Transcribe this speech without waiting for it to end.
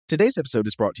Today's episode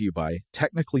is brought to you by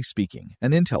Technically Speaking,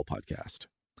 an Intel podcast.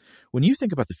 When you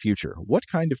think about the future, what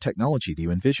kind of technology do you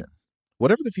envision?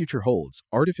 Whatever the future holds,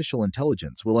 artificial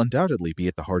intelligence will undoubtedly be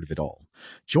at the heart of it all.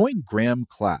 Join Graham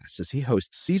Class as he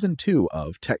hosts Season 2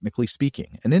 of Technically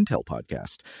Speaking, an Intel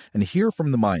podcast, and hear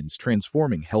from the minds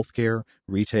transforming healthcare,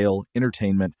 retail,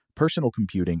 entertainment, personal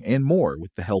computing, and more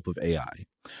with the help of AI.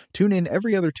 Tune in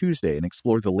every other Tuesday and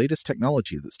explore the latest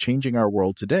technology that's changing our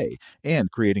world today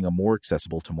and creating a more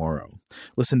accessible tomorrow.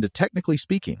 Listen to Technically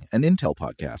Speaking, an Intel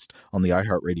podcast on the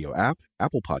iHeartRadio app,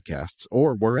 Apple Podcasts,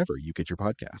 or wherever you get your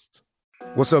podcasts.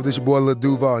 What's up, this your boy Lil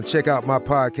Duval, and check out my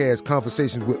podcast,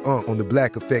 Conversations with Unc, on the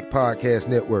Black Effect Podcast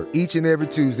Network. Each and every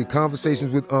Tuesday,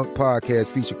 Conversations with Unc podcast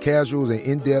feature casuals and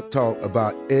in-depth talk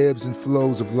about ebbs and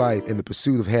flows of life and the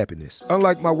pursuit of happiness.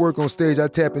 Unlike my work on stage, I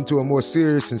tap into a more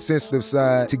serious and sensitive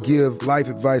side to give life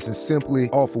advice and simply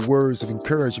offer words of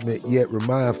encouragement, yet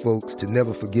remind folks to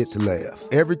never forget to laugh.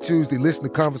 Every Tuesday, listen to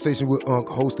Conversations with Unc,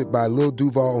 hosted by Lil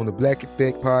Duval on the Black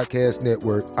Effect Podcast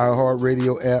Network,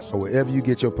 iHeartRadio app, or wherever you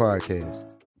get your podcasts.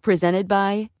 Presented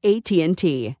by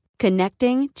AT&T.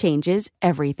 Connecting changes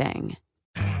everything.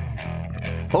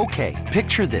 Okay,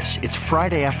 picture this. It's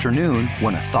Friday afternoon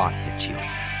when a thought hits you.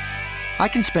 I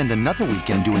can spend another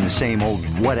weekend doing the same old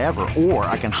whatever, or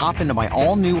I can hop into my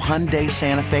all-new Hyundai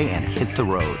Santa Fe and hit the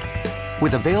road.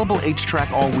 With available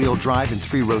H-Track all-wheel drive and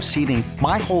 3-row seating,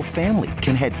 my whole family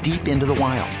can head deep into the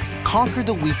wild. Conquer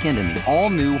the weekend in the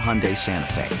all-new Hyundai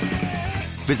Santa Fe.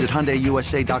 Visit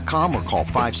HyundaiUSA.com or call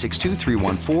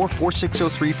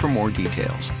 562-314-4603 for more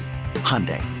details.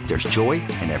 Hyundai, there's joy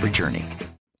in every journey.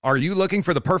 Are you looking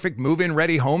for the perfect move-in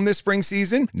ready home this spring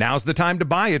season? Now's the time to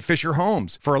buy at Fisher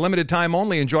Homes. For a limited time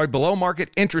only, enjoy below-market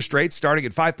interest rates starting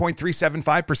at 5.375%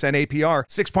 APR,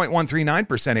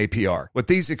 6.139% APR. With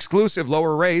these exclusive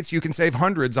lower rates, you can save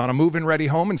hundreds on a move-in ready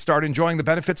home and start enjoying the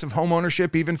benefits of home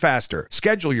ownership even faster.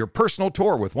 Schedule your personal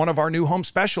tour with one of our new home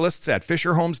specialists at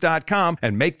FisherHomes.com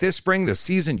and make this spring the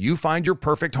season you find your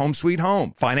perfect home sweet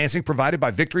home. Financing provided by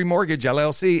Victory Mortgage,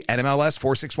 LLC, NMLS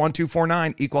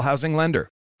 461249, Equal Housing Lender.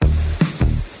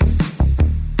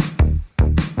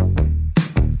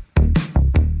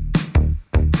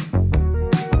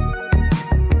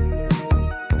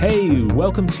 Hey,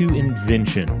 welcome to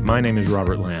Invention. My name is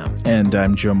Robert Lamb. And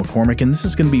I'm Joe McCormick, and this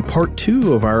is going to be part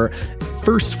 2 of our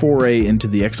first foray into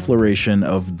the exploration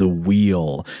of the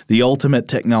wheel, the ultimate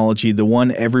technology, the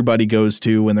one everybody goes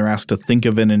to when they're asked to think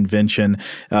of an invention,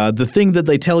 the thing that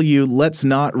they tell you, let's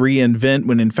not reinvent,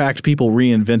 when in fact people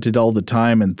reinvent it all the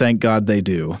time, and thank God they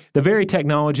do. The very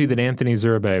technology that Anthony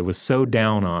Zerbe was so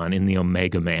down on in the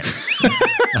Omega Man.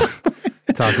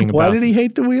 Talking about, why did he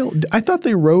hate the wheel? I thought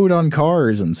they rode on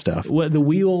cars and stuff. Well, the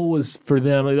wheel was for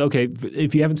them. Okay,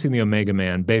 if you haven't seen the Omega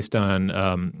Man, based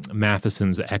on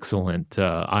Matheson's excellent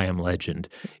I Am Legend,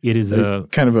 it is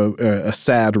kind of a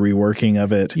sad reworking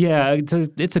of it. Yeah,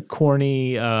 it's a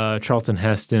corny Charlton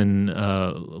Heston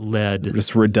led,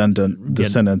 just redundant. The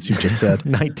sentence you just said.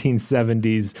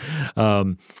 1970s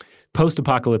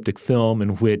post-apocalyptic film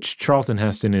in which Charlton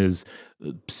Heston is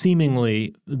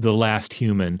seemingly the last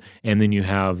human, and then you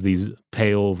have these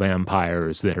pale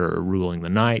vampires that are ruling the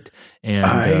night. And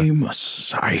I'm a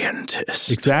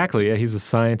scientist. Exactly. Yeah, he's a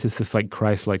scientist, this like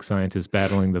Christ-like scientist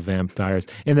battling the vampires.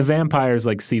 And the vampires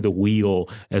like see the wheel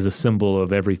as a symbol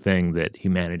of everything that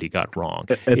humanity got wrong.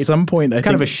 At some point, it's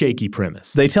kind of a shaky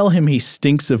premise. They tell him he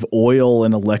stinks of oil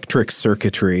and electric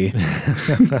circuitry.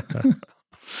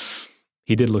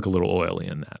 He did look a little oily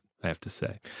in that, I have to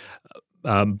say.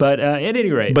 But at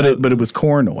any rate. But it was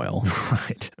corn oil.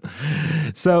 Right.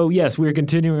 So, yes, we're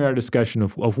continuing our discussion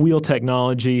of wheel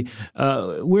technology.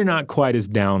 We're not quite as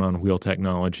down on wheel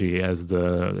technology as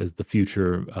the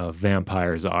future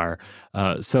vampires are.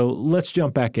 So let's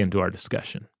jump back into our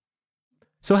discussion.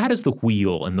 So how does the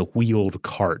wheel and the wheeled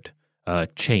cart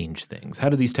change things? How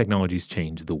do these technologies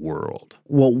change the world?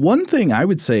 Well, one thing I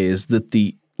would say is that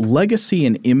the legacy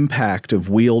and impact of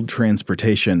wheeled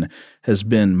transportation has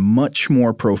been much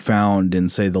more profound in,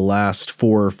 say, the last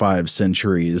 4 or 5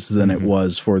 centuries than it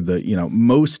was for the,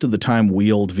 most of the time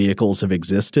wheeled vehicles have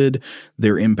existed,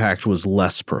 their impact was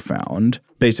less profound.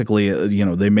 Basically,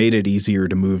 they made it easier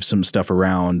to move some stuff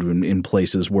around in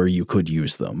places where you could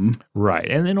use them. Right.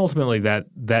 And then ultimately that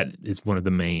is one of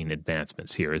the main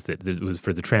advancements here, is that it was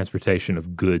for the transportation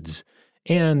of goods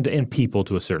and people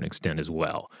to a certain extent as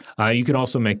well. You can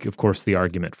also make, of course, the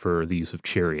argument for the use of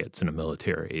chariots in a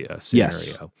military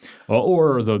scenario,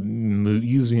 or the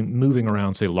moving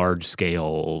around, say,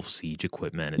 large-scale siege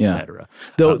equipment, etc.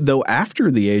 Though after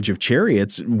the age of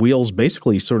chariots, wheels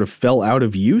basically sort of fell out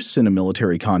of use in a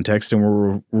military context and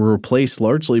were replaced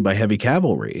largely by heavy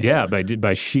cavalry. Yeah,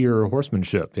 by sheer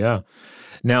horsemanship. Yeah.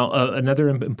 Now, another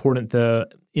important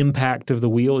impact of the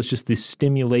wheel is just the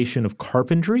stimulation of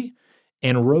carpentry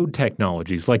and road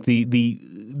technologies, like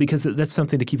because that's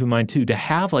something to keep in mind too. To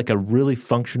have like a really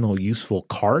functional, useful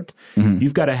cart,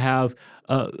 you've got to have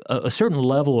a certain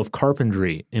level of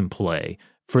carpentry in play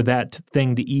for that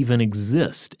thing to even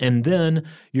exist. And then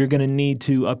you're going to need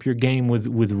to up your game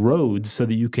with roads so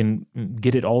that you can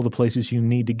get it all the places you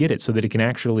need to get it, so that it can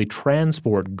actually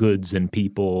transport goods and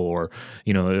people or,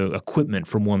 equipment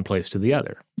from one place to the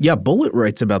other. Yeah, Bullitt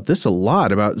writes about this a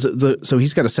lot. So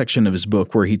he's got a section of his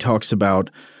book where he talks about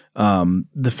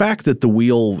the fact that the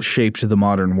wheel shaped the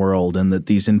modern world and that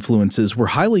these influences were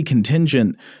highly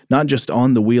contingent, not just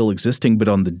on the wheel existing, but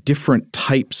on the different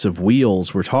types of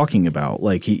wheels we're talking about.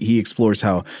 Like he explores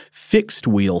how fixed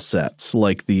wheel sets,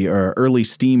 like the early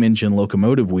steam engine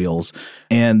locomotive wheels,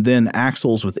 and then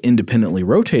axles with independently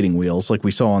rotating wheels, like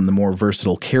we saw on the more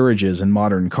versatile carriages in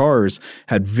modern cars,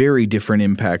 had very different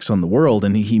impacts on the world.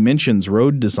 And he mentions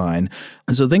road design.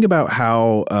 And so think about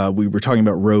how we were talking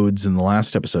about roads in the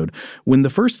last episode. When the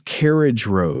first carriage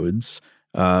roads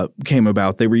came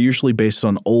about, they were usually based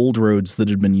on old roads that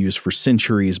had been used for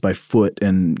centuries by foot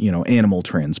and, animal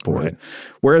transport. Right.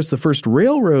 Whereas the first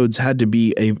railroads had to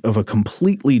be of a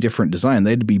completely different design.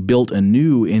 They had to be built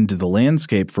anew into the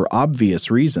landscape for obvious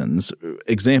reasons.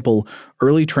 Example,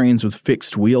 early trains with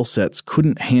fixed wheel sets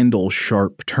couldn't handle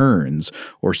sharp turns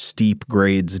or steep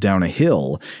grades down a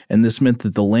hill, and this meant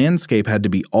that the landscape had to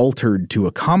be altered to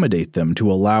accommodate them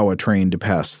to allow a train to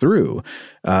pass through.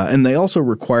 And they also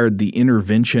required the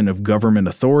intervention of government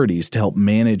authorities to help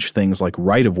manage things like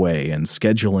right-of-way and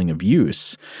scheduling of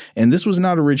use. And this was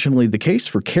not originally the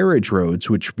case for carriage roads,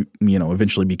 which,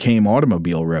 eventually became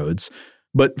automobile roads.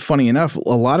 But funny enough,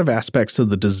 a lot of aspects of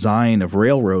the design of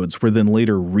railroads were then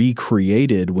later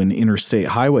recreated when interstate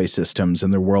highway systems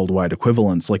and their worldwide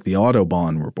equivalents like the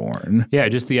Autobahn were born. Yeah,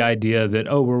 just the idea that,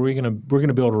 we're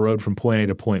gonna build a road from point A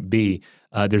to point B.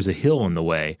 There's a hill in the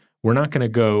way. We're not going to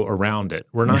go around it.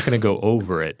 We're not going to go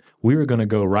over it. We're going to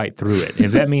go right through it. And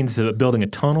if that means building a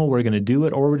tunnel, we're going to do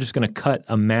it, or we're just going to cut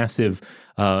a massive,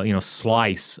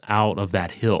 slice out of that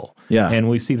hill. Yeah.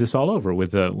 And we see this all over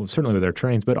certainly with our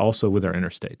trains, but also with our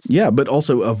interstates. Yeah, but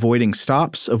also avoiding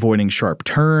stops, avoiding sharp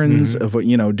turns,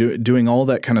 doing all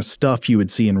that kind of stuff you would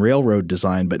see in railroad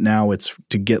design, but now it's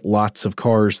to get lots of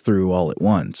cars through all at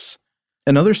once.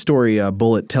 Another story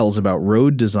Bullitt tells about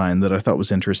road design that I thought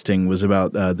was interesting was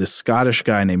about this Scottish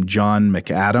guy named John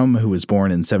McAdam, who was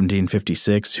born in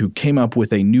 1756, who came up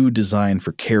with a new design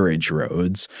for carriage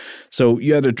roads. So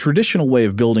you had a traditional way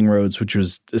of building roads, which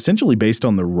was essentially based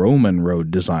on the Roman road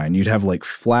design. You'd have like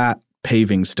flat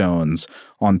paving stones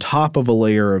on top of a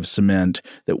layer of cement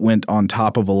that went on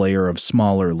top of a layer of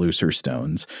smaller, looser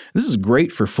stones. This is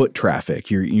great for foot traffic.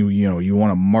 You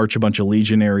want to march a bunch of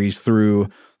legionaries through.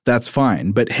 That's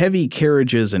fine, but heavy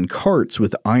carriages and carts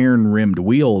with iron-rimmed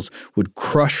wheels would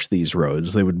crush these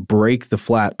roads. They would break the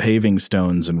flat paving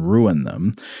stones and ruin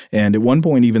them. And at one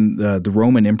point, even the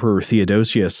Roman Emperor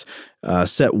Theodosius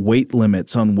set weight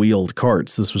limits on wheeled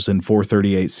carts. This was in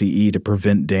 438 CE to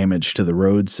prevent damage to the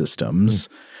road systems.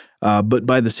 But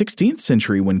by the 16th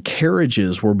century, when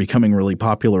carriages were becoming really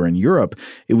popular in Europe,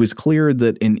 it was clear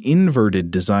that an inverted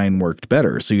design worked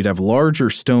better. So you'd have larger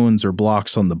stones or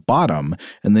blocks on the bottom,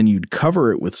 and then you'd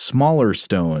cover it with smaller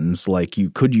stones, like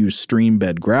you could use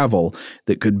stream-bed gravel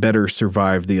that could better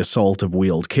survive the assault of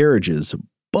wheeled carriages.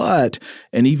 But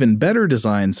an even better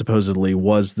design, supposedly,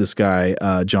 was this guy,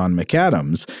 John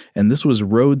McAdams, and this was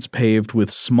roads paved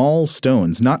with small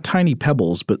stones, not tiny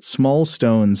pebbles, but small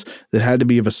stones that had to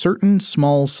be of a certain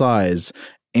small size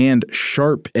and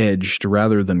sharp-edged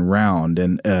rather than round.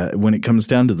 And when it comes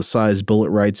down to the size,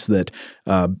 Bullitt writes that,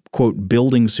 quote,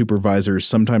 building supervisors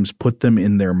sometimes put them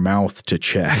in their mouth to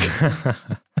check.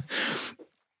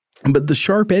 But the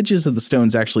sharp edges of the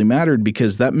stones actually mattered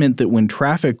because that meant that when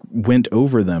traffic went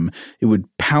over them, it would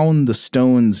pound the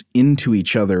stones into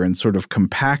each other and sort of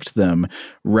compact them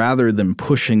rather than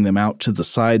pushing them out to the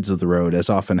sides of the road, as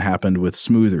often happened with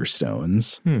smoother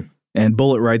stones. And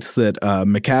Bullitt writes that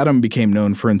McAdam became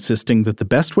known for insisting that the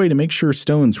best way to make sure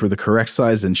stones were the correct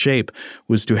size and shape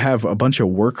was to have a bunch of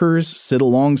workers sit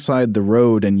alongside the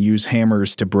road and use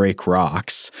hammers to break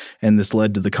rocks. And this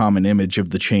led to the common image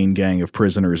of the chain gang of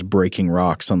prisoners breaking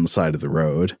rocks on the side of the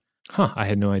road. I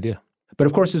had no idea. But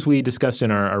of course, as we discussed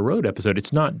in our road episode,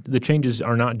 the changes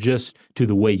are not just to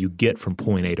the way you get from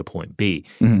point A to point B.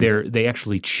 They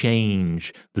actually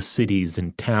change the cities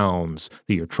and towns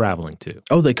that you're traveling to.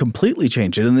 Oh, they completely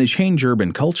change it, and they change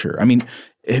urban culture. I mean,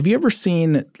 have you ever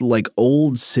seen like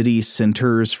old city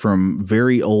centers from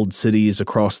very old cities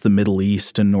across the Middle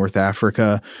East and North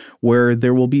Africa where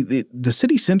there will be the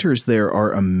city centers there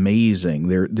are amazing.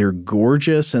 They're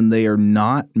gorgeous, and they are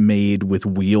not made with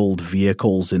wheeled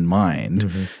vehicles in mind.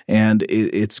 And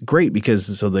it's great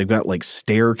because so they've got like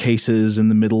staircases in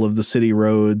the middle of the city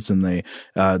roads, and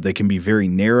they can be very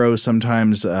narrow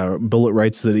sometimes. Bullitt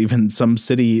writes that even some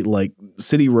city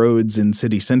roads in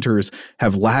city centers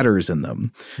have ladders in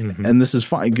them. And this is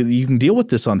fine. You can deal with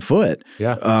this on foot,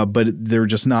 but they're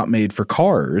just not made for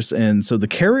cars. And so the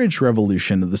carriage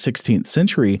revolution of the 16th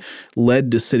century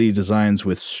led to city designs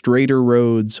with straighter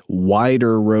roads,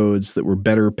 wider roads that were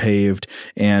better paved,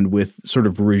 and with sort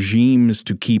of regimes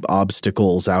to keep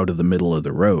obstacles out of the middle of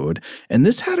the road. And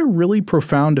this had a really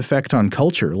profound effect on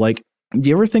culture. Like, do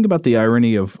you ever think about the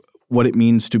irony of what it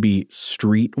means to be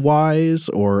streetwise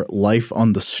or life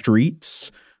on the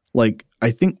streets? Like,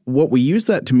 I think what we use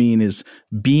that to mean is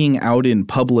being out in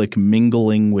public,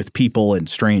 mingling with people and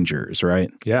strangers,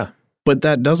 right? Yeah. But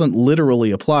that doesn't literally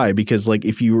apply because, like,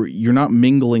 if you're not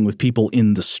mingling with people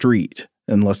in the street,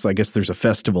 unless I guess there's a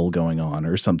festival going on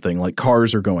or something, like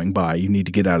cars are going by, you need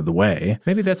to get out of the way.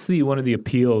 Maybe that's one of the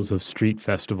appeals of street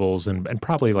festivals and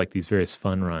probably like these various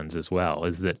fun runs as well,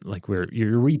 is that like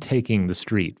you're retaking the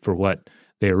street for what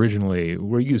they originally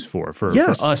were used for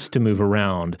us to move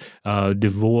around,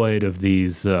 devoid of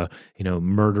these,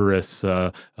 murderous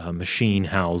machine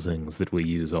housings that we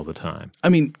use all the time. I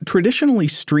mean, traditionally,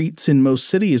 streets in most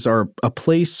cities are a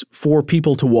place for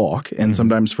people to walk and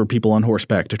sometimes for people on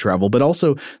horseback to travel, but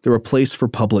also they're a place for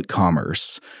public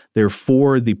commerce. They're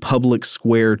for the public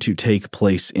square to take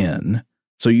place in.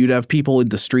 So you'd have people in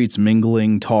the streets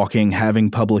mingling, talking, having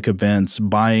public events,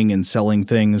 buying and selling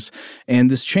things.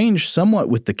 And this changed somewhat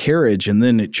with the carriage, and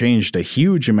then it changed a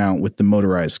huge amount with the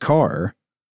motorized car.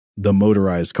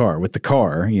 With the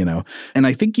car, And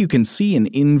I think you can see an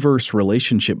inverse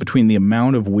relationship between the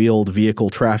amount of wheeled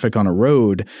vehicle traffic on a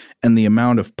road and the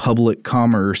amount of public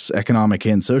commerce, economic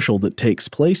and social, that takes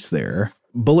place there.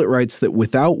 Bullitt writes that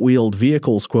without wheeled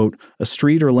vehicles, quote, a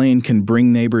street or lane can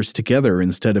bring neighbors together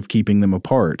instead of keeping them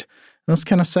apart. That's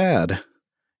kind of sad.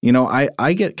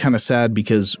 I get kind of sad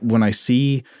because when I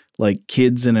see like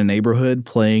kids in a neighborhood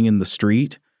playing in the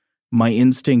street, my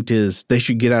instinct is they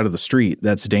should get out of the street.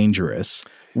 That's dangerous.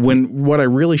 When what I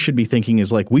really should be thinking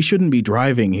is like, we shouldn't be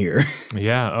driving here.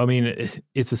 Yeah. I mean,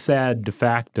 it's a sad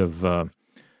fact of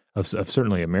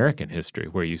certainly American history,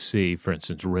 where you see, for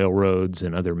instance, railroads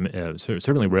and other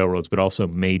certainly railroads, but also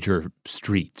major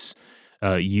streets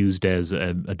used as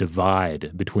a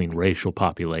divide between racial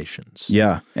populations.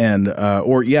 Yeah, and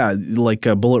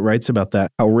Bullitt writes about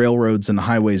that, how railroads and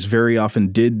highways very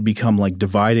often did become like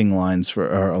dividing lines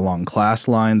along class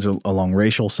lines, or along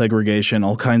racial segregation,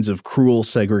 all kinds of cruel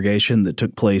segregation that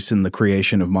took place in the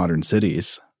creation of modern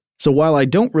cities. So while I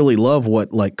don't really love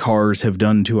what like cars have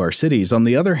done to our cities, on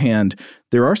the other hand,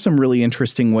 there are some really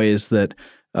interesting ways that,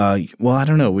 I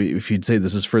don't know if you'd say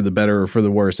this is for the better or for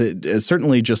the worse. It's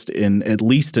certainly just in at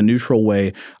least a neutral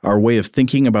way, our way of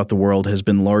thinking about the world has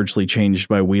been largely changed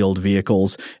by wheeled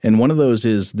vehicles. And one of those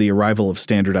is the arrival of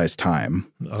standardized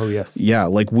time. Oh, yes. Yeah,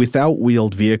 like without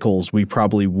wheeled vehicles, we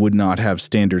probably would not have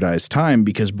standardized time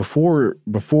because before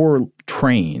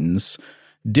trains,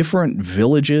 different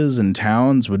villages and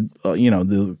towns would,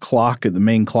 the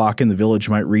main clock in the village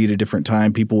might read a different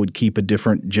time. People would keep a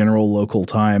different general local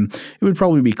time. It would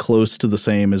probably be close to the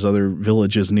same as other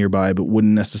villages nearby, but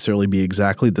wouldn't necessarily be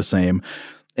exactly the same.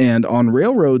 And on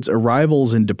railroads,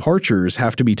 arrivals and departures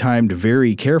have to be timed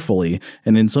very carefully,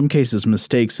 and in some cases,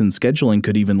 mistakes in scheduling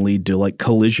could even lead to like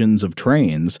collisions of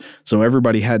trains. So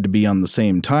everybody had to be on the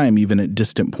same time, even at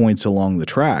distant points along the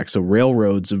track. So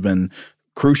railroads have been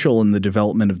crucial in the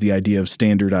development of the idea of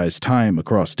standardized time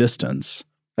across distance.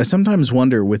 I sometimes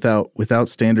wonder, without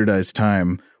standardized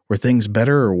time, were things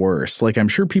better or worse? Like, I'm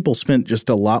sure people spent just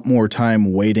a lot more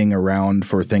time waiting around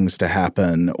for things to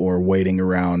happen or waiting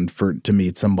around to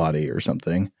meet somebody or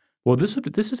something. Well, this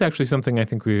is actually something I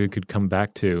think we could come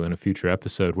back to in a future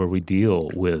episode, where we deal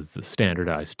with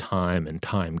standardized time and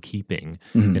timekeeping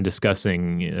and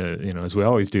discussing, as we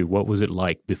always do, what was it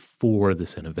like before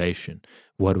this innovation?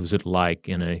 What was it like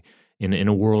in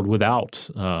a world without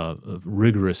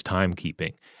rigorous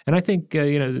timekeeping? And I think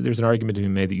there's an argument to be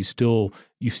made that you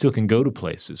still can go to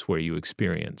places where you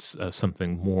experience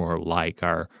something more like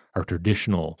our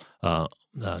traditional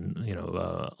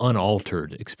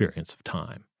unaltered experience of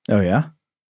time. Oh, yeah?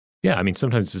 Yeah, I mean,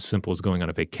 sometimes it's as simple as going on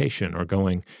a vacation or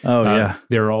going. Oh, yeah.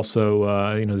 There are also,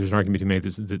 there's an argument to be made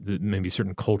that maybe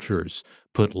certain cultures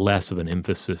put less of an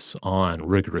emphasis on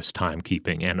rigorous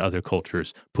timekeeping, and other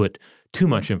cultures put too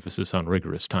much emphasis on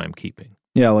rigorous timekeeping.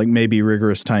 Yeah, like maybe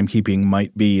rigorous timekeeping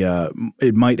might be,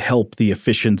 it might help the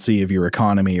efficiency of your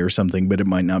economy or something, but it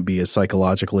might not be as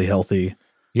psychologically healthy.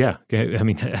 Yeah, I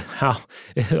mean,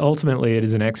 ultimately it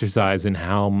is an exercise in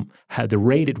how the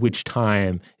rate at which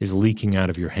time is leaking out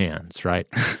of your hands, right?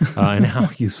 And how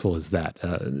useful is that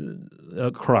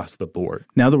across the board?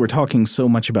 Now that we're talking so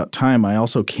much about time, I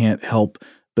also can't help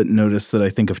but notice that I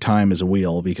think of time as a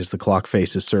wheel, because the clock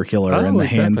face is circular and the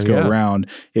hands go around.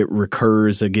 It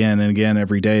recurs again and again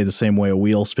every day the same way a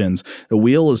wheel spins. A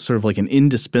wheel is sort of like an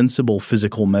indispensable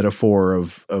physical metaphor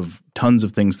of tons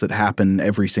of things that happen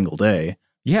every single day.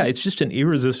 Yeah, it's just an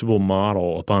irresistible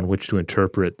model upon which to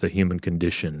interpret the human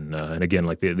condition. And again,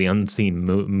 like the unseen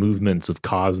movements of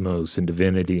cosmos and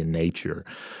divinity and nature.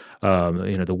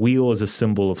 The wheel is a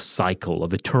symbol of cycle,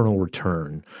 of eternal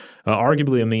return,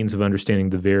 arguably a means of understanding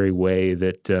the very way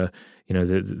that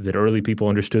that early people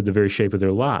understood the very shape of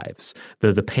their lives,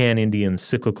 the pan-Indian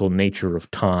cyclical nature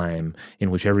of time in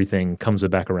which everything comes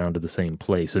back around to the same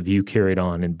place, a view carried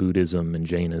on in Buddhism and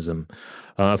Jainism.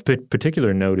 Of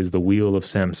particular note is the Wheel of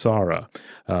Samsara,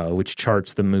 which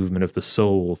charts the movement of the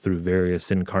soul through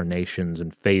various incarnations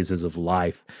and phases of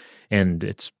life. And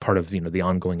it's part of the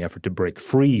ongoing effort to break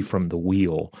free from the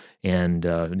wheel and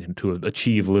to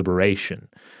achieve liberation.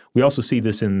 We also see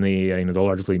this in the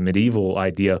largely medieval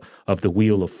idea of the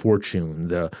Wheel of Fortune,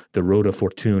 the Rota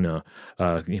Fortuna.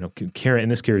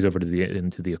 And this carries over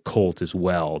into the occult as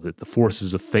well. That the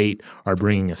forces of fate are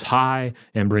bringing us high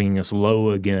and bringing us low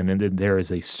again, and that there is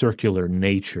a circular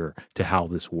nature to how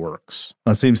this works.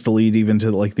 That seems to lead even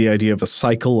to like the idea of a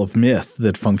cycle of myth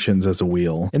that functions as a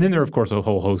wheel. And then there are, of course, a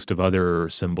whole host of other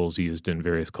symbols used in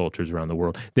various cultures around the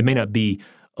world. They may not be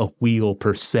a wheel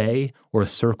per se or a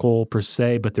circle per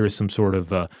se, but there is some sort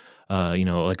of,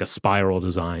 like a spiral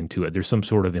design to it. There's some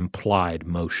sort of implied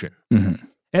motion. Mm-hmm.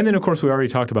 And then, of course, we already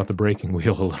talked about the breaking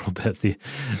wheel a little bit,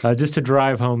 just to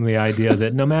drive home the idea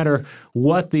that no matter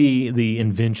what the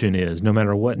invention is, no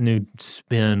matter what new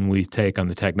spin we take on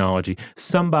the technology,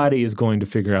 somebody is going to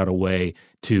figure out a way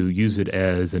to use it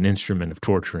as an instrument of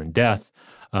torture and death.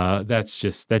 That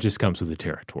just comes with the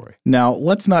territory. Now,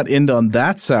 let's not end on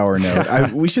that sour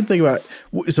note. We should think about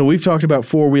 – so we've talked about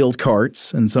four-wheeled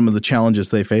carts and some of the challenges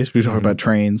they face. We've talked about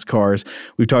trains, cars.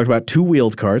 We've talked about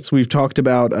two-wheeled carts. We've talked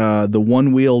about the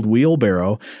one-wheeled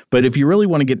wheelbarrow. But if you really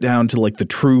want to get down to like the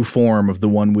true form of the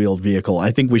one-wheeled vehicle,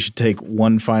 I think we should take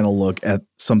one final look at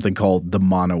something called the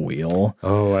monowheel.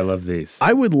 Oh, I love these.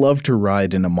 I would love to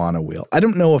ride in a monowheel. I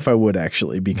don't know if I would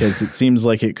actually, because it seems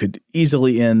like it could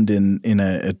easily end in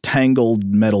a tangled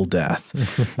metal death.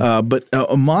 But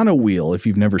a monowheel, if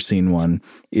you've never seen one,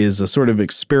 is a sort of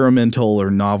experimental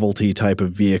or novelty type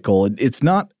of vehicle. It's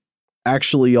not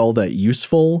actually all that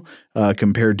useful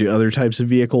compared to other types of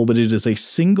vehicle, but it is a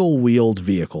single-wheeled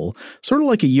vehicle, sort of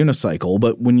like a unicycle.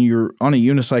 But when you're on a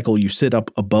unicycle, you sit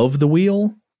up above the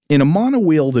wheel. In a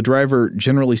monowheel, the driver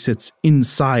generally sits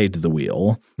inside the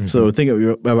wheel. Mm-hmm. So think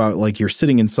about like you're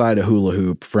sitting inside a hula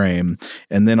hoop frame,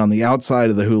 and then on the outside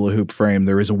of the hula hoop frame,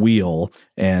 there is a wheel,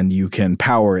 and you can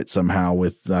power it somehow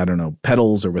with, I don't know,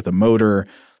 pedals or with a motor.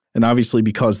 And obviously,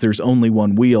 because there's only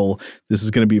one wheel, this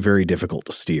is going to be very difficult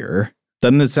to steer.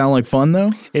 Doesn't it sound like fun,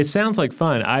 though? It sounds like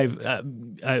fun. I've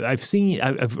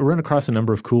run across a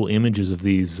number of cool images of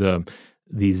these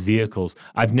vehicles.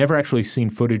 I've never actually seen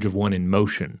footage of one in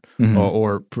motion, mm-hmm.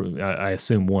 or I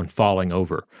assume one falling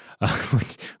over,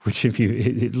 which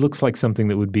it looks like something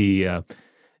that would be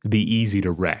easy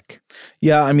to wreck.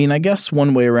 Yeah, I mean, I guess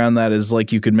one way around that is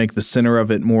like you could make the center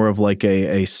of it more of like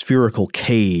a spherical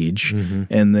cage, mm-hmm.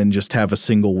 and then just have a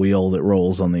single wheel that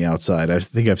rolls on the outside. I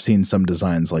think I've seen some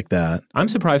designs like that. I'm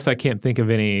surprised I can't think of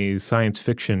any science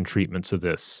fiction treatments of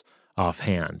this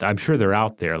offhand. I'm sure they're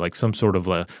out there, like some sort of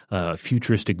a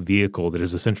futuristic vehicle that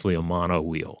is essentially a mono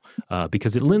wheel,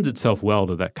 because it lends itself well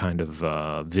to that kind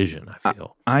of vision, I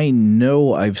feel. I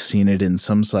know I've seen it in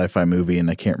some sci-fi movie,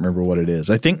 and I can't remember what it is.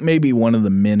 I think maybe one of the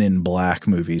Men in Black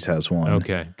movies has one.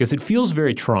 Okay, because it feels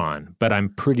very Tron, but I'm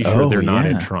pretty sure they're not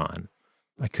in Tron.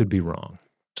 I could be wrong.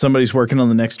 Somebody's working on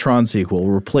the next Tron sequel.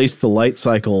 Replace the light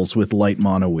cycles with light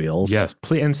monowheels. Yes,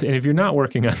 please. And if you're not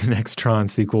working on the next Tron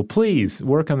sequel, please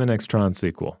work on the next Tron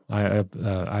sequel. I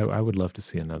would love to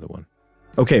see another one.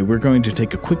 Okay, we're going to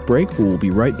take a quick break. We'll be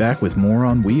right back with more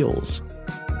on wheels.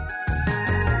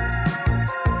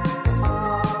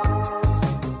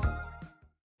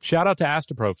 Shout out to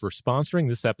Astepro for sponsoring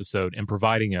this episode and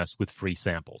providing us with free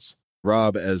samples.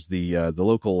 Rob, as the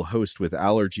local host with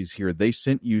allergies here, they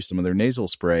sent you some of their nasal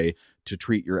spray to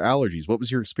treat your allergies. What was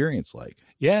your experience like?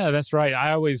 Yeah, that's right.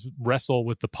 I always wrestle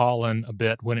with the pollen a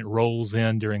bit when it rolls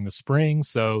in during the spring,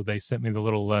 so they sent me the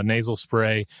little nasal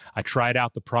spray. I tried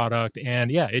out the product,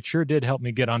 and yeah, it sure did help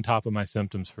me get on top of my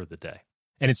symptoms for the day.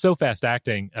 And it's so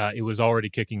fast-acting, it was already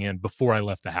kicking in before I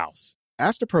left the house.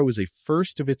 Astepro is a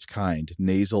first-of-its-kind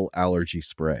nasal allergy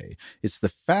spray. It's the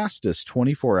fastest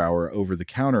 24-hour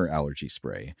over-the-counter allergy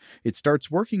spray. It starts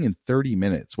working in 30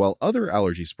 minutes, while other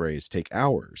allergy sprays take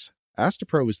hours.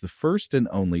 Astepro is the first and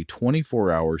only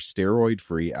 24-hour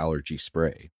steroid-free allergy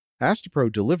spray.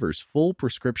 Astepro delivers full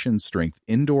prescription-strength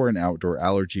indoor and outdoor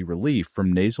allergy relief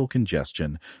from nasal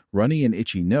congestion, runny and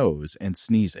itchy nose, and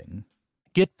sneezing.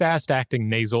 Get fast-acting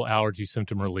nasal allergy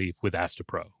symptom relief with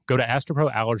Astepro. Go to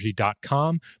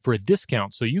asteproallergy.com for a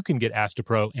discount so you can get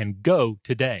Astepro and go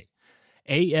today.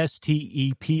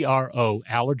 ASTEPRO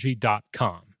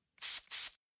allergy.com.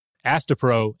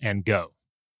 Astepro and go.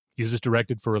 Use as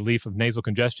directed for relief of nasal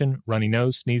congestion, runny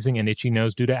nose, sneezing, and itchy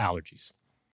nose due to allergies.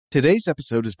 Today's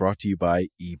episode is brought to you by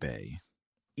eBay.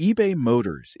 eBay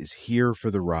Motors is here for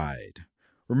the ride.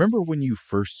 Remember when you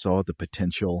first saw the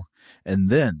potential? And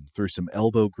then, through some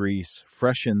elbow grease,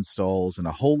 fresh installs, and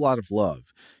a whole lot of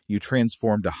love, you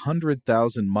transformed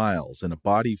 100,000 miles and a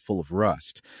body full of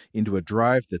rust into a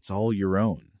drive that's all your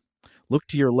own. Look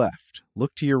to your left.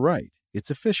 Look to your right.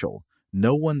 It's official.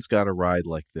 No one's got a ride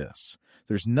like this.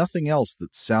 There's nothing else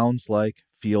that sounds like,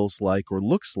 feels like, or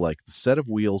looks like the set of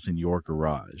wheels in your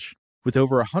garage. With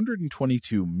over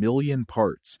 122 million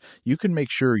parts, you can make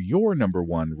sure your number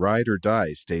one ride or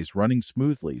die stays running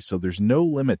smoothly, so there's no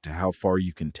limit to how far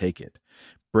you can take it.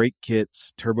 Brake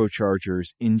kits,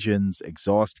 turbochargers, engines,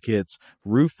 exhaust kits,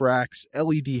 roof racks,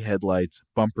 LED headlights,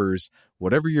 bumpers,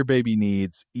 whatever your baby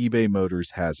needs, eBay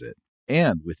Motors has it.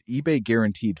 And with eBay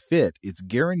Guaranteed Fit, it's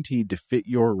guaranteed to fit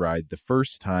your ride the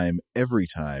first time, every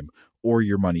time, or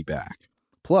your money back.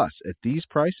 Plus, at these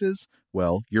prices,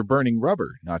 well, you're burning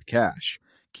rubber, not cash.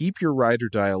 Keep your ride or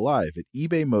die alive at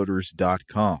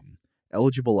ebaymotors.com.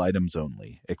 Eligible items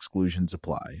only. Exclusions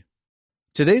apply.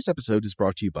 Today's episode is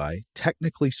brought to you by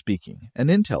Technically Speaking, an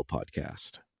Intel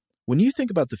podcast. When you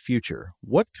think about the future,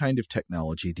 what kind of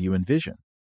technology do you envision?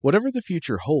 Whatever the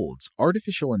future holds,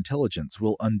 artificial intelligence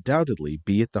will undoubtedly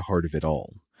be at the heart of it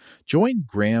all. Join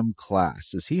Graham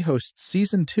Class as he hosts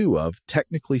Season 2 of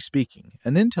Technically Speaking,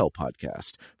 an Intel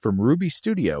podcast from Ruby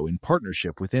Studio in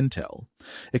partnership with Intel.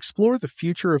 Explore the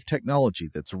future of technology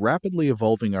that's rapidly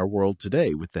evolving our world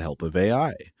today with the help of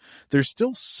AI. There's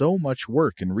still so much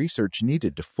work and research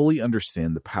needed to fully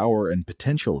understand the power and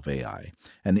potential of AI,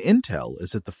 and Intel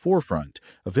is at the forefront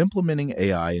of implementing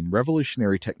AI in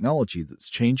revolutionary technology that's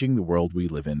changing the world we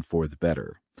live in for the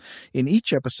better. In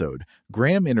each episode,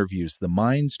 Graham interviews the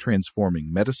minds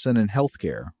transforming medicine and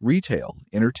healthcare, retail,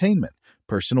 entertainment,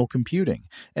 personal computing,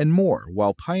 and more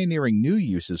while pioneering new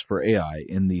uses for AI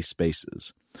in these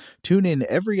spaces. Tune in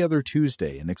every other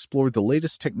Tuesday and explore the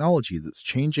latest technology that's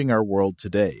changing our world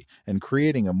today and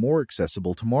creating a more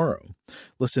accessible tomorrow.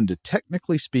 Listen to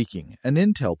Technically Speaking, an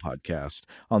Intel podcast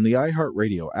on the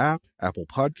iHeartRadio app, Apple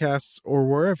Podcasts, or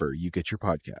wherever you get your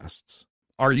podcasts.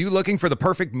 Are you looking for the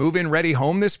perfect move-in ready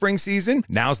home this spring season?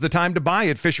 Now's the time to buy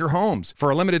at Fisher Homes. For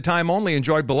a limited time only,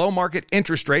 enjoy below-market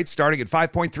interest rates starting at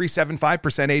 5.375%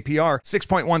 APR,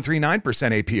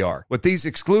 6.139% APR. With these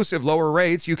exclusive lower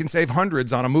rates, you can save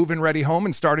hundreds on a move-in ready home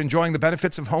and start enjoying the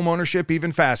benefits of homeownership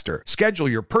even faster. Schedule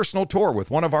your personal tour with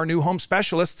one of our new home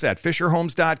specialists at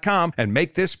FisherHomes.com and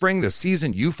make this spring the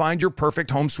season you find your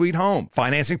perfect home sweet home.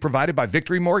 Financing provided by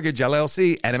Victory Mortgage,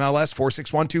 LLC, NMLS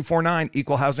 461249,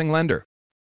 Equal Housing Lender.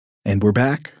 And we're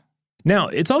back. Now,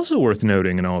 it's also worth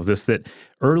noting in all of this that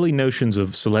early notions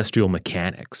of celestial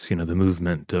mechanics, the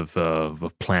movement of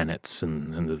planets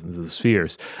and the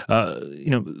spheres,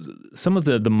 some of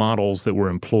the models that were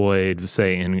employed,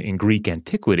 say, in Greek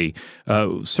antiquity,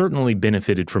 certainly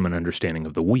benefited from an understanding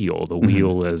of the wheel. The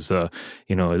wheel as a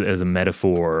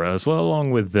metaphor, as well,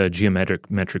 along with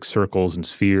geometric circles and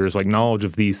spheres. Like, knowledge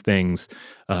of these things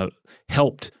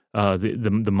helped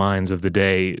the minds of the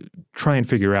day try and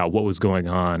figure out what was going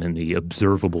on in the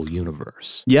observable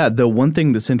universe. Yeah, the one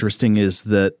thing that's interesting is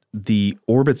that the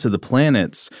orbits of the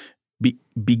planets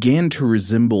began to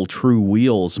resemble true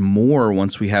wheels more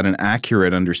once we had an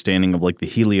accurate understanding of like the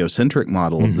heliocentric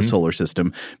model of the solar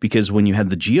system, because when you had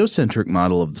the geocentric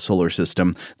model of the solar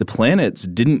system, the planets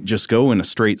didn't just go in a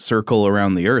straight circle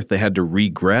around the Earth. They had to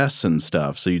regress and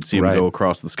stuff. So you'd see them go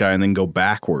across the sky and then go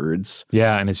backwards.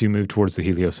 Yeah, and as you move towards the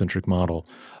heliocentric model,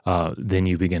 then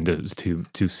you begin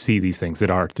to see these things that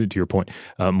are, to your point,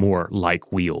 more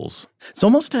like wheels. It's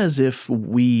almost as if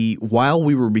while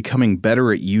we were becoming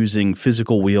better at using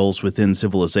physical wheels within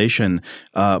civilization,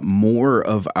 more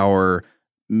of our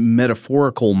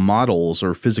metaphorical models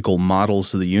or physical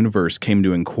models of the universe came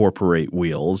to incorporate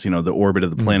wheels, the orbit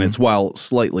of the planets, while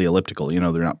slightly elliptical.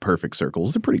 They're not perfect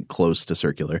circles. They're pretty close to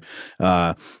circular.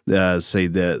 Then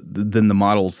the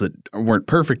models that weren't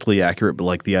perfectly accurate, but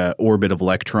like the orbit of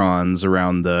electrons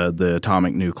around the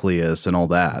atomic nucleus and all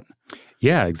that.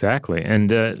 Yeah, exactly.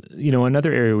 And,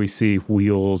 another area we see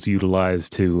wheels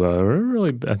utilized to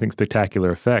really, I think, spectacular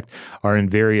effect are in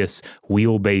various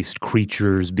wheel-based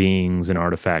creatures, beings, and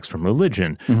artifacts from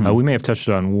religion. We may have touched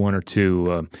on one or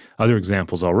two other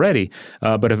examples already,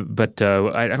 but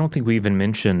I don't think we even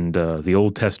mentioned the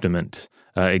Old Testament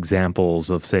examples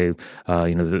of, say,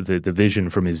 the vision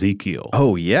from Ezekiel.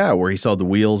 Oh, yeah, where he saw the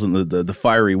wheels and the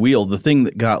fiery wheel, the thing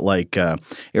that got like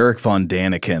Eric von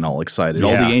Daniken all excited. Yeah.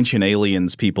 All the ancient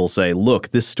aliens people say,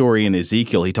 look, this story in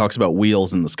Ezekiel, he talks about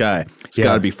wheels in the sky. It's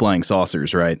got to be flying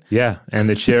saucers, right? Yeah, and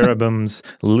the cherubims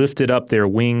lifted up their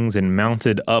wings and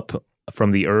mounted up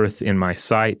from the earth in my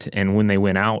sight, and when they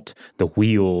went out, the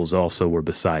wheels also were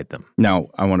beside them. Now,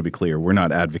 I want to be clear, we're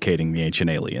not advocating the ancient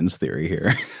aliens theory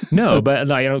here. No, but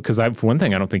because for one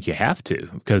thing, I don't think you have to,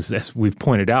 because as we've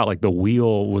pointed out, like the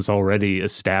wheel was already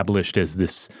established as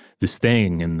this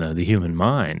thing in the human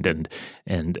mind,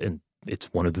 and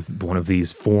it's one of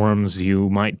these forms you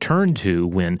might turn to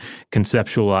when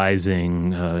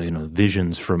conceptualizing,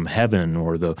 visions from heaven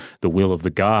or the will of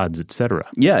the gods, etc.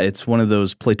 Yeah, it's one of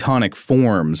those Platonic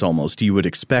forms almost. You would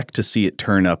expect to see it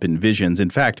turn up in visions.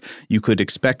 In fact, you could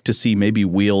expect to see maybe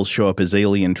wheels show up as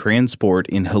alien transport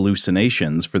in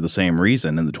hallucinations for the same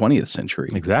reason in the 20th century.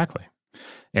 Exactly.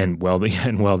 And well,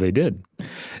 they did.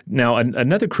 Now,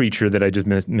 another creature that I just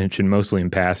mentioned mostly in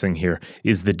passing here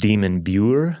is the demon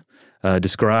Beur.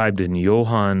 Described in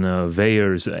Johann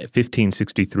Weyer's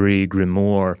 1563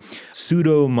 Grimoire,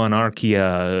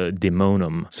 Pseudo-Monarchia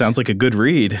Demonum. Sounds like a good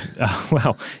read.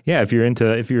 Well, yeah, if you're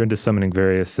into summoning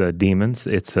various demons,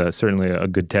 it's certainly a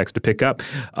good text to pick up.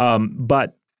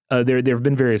 But there have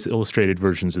been various illustrated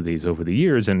versions of these over the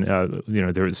years, and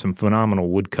there were some phenomenal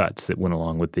woodcuts that went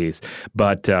along with these.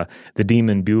 But the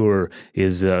demon Beur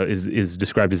is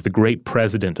described as the great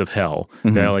president of hell.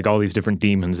 Like all these different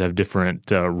demons have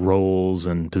different roles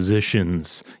and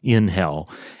positions in hell,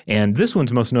 and this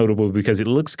one's most notable because it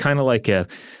looks kind of like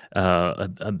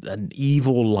an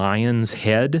evil lion's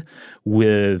head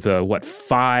with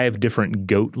 5 different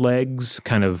goat legs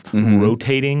kind of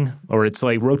rotating, or it's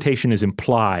like rotation is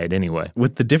implied anyway.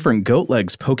 With the different goat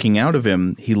legs poking out of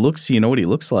him, he looks, what he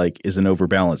looks like is an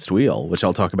overbalanced wheel, which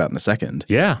I'll talk about in a second.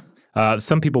 Yeah.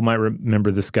 Some people might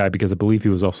remember this guy because I believe he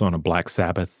was also on a Black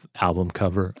Sabbath album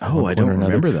cover. Oh, I don't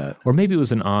remember that. Or maybe it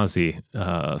was an Ozzy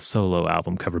solo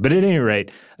album cover. But at any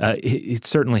rate, it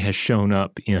certainly has shown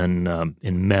up in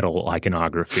metal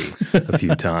iconography a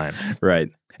few times.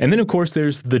 Right. And then, of course,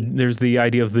 there's the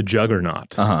idea of the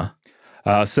juggernaut.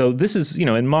 So this is,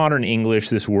 in modern English,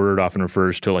 this word often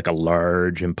refers to like a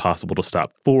large,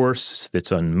 impossible-to-stop force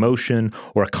that's on motion,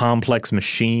 or a complex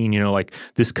machine, like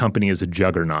this company is a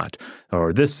juggernaut,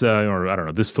 or this,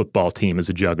 this football team is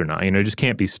a juggernaut. It just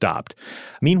can't be stopped.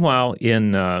 Meanwhile,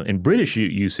 in British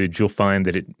usage, you'll find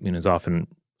that it is often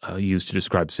used to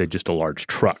describe, say, just a large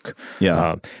truck.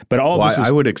 Yeah. But I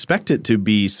would expect it to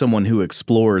be someone who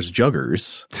explores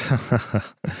juggers.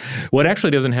 Well, it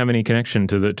actually doesn't have any connection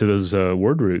to those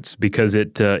word roots, because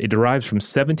it derives from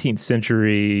 17th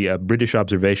century British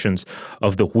observations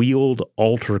of the wheeled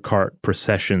altar cart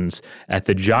processions at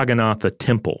the Jagannatha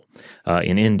temple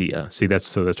in India. See,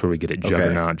 that's where we get it,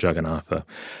 juggernaut, Jagannatha.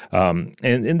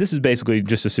 And this is basically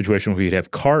just a situation where you'd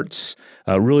have carts,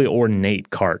 really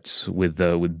ornate carts with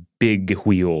big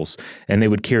wheels, and they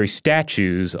would carry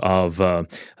statues of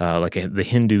the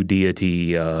Hindu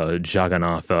deity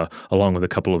Jagannatha, along with a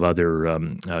couple of other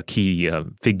key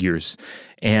figures.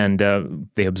 And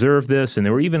they observed this, and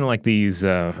there were even like these,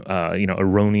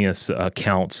 erroneous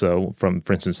accounts from,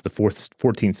 for instance, the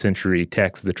 14th century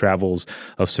text, The Travels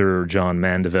of Sir John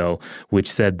Mandeville, which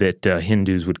said that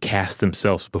Hindus would cast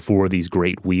themselves before these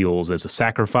great wheels as a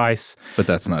sacrifice. But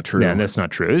that's not true. Yeah, that's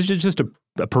not true. It's just a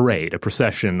a parade, a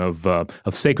procession of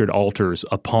sacred altars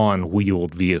upon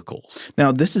wheeled vehicles.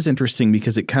 Now, this is interesting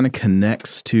because it kind of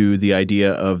connects to the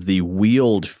idea of the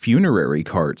wheeled funerary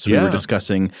carts we were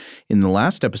discussing in the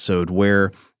last episode,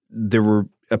 where there were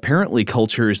apparently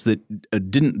cultures that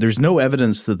there's no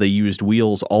evidence that they used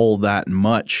wheels all that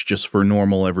much just for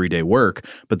normal everyday work,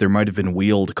 but there might have been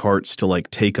wheeled carts to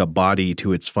like take a body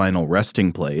to its final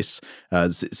resting place.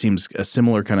 It seems a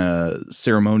similar kind of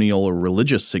ceremonial or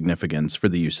religious significance for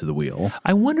the use of the wheel.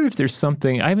 I wonder if there's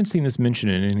something, I haven't seen this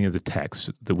mentioned in any of the texts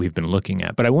that we've been looking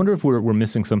at, but I wonder if we're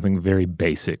missing something very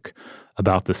basic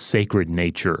about the sacred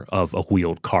nature of a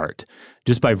wheeled cart,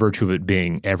 just by virtue of it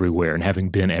being everywhere and having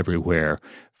been everywhere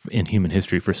in human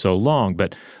history for so long.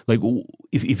 But like,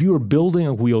 if you were building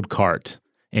a wheeled cart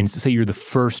and say you're the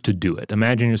first to do it,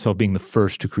 imagine yourself being the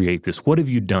first to create this. What have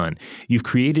you done? You've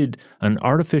created an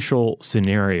artificial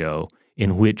scenario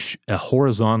in which a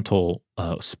horizontal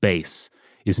space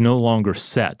is no longer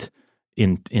set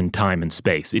in time and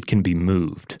space. It can be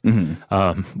moved,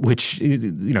 which,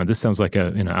 this sounds like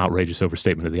an outrageous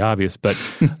overstatement of the obvious, but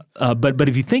but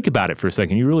if you think about it for a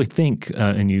second, you really think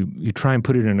and you try and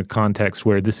put it in a context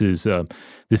where this is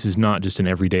not just an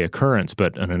everyday occurrence,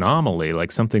 but an anomaly,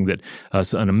 like something that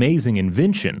an amazing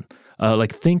invention.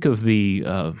 Like think of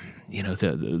the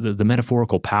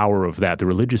metaphorical power of that, the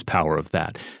religious power of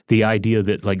that, the idea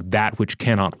that like that which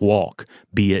cannot walk,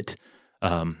 be it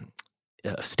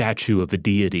a statue of a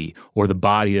deity or the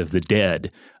body of the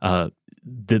dead,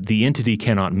 the entity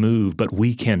cannot move, but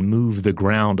we can move the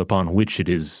ground upon which it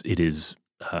is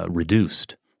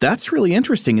reduced. That's really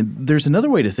interesting. And there's another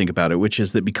way to think about it, which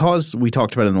is that because we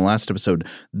talked about it in the last episode,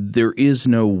 there is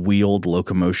no wheeled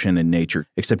locomotion in nature,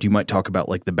 except you might talk about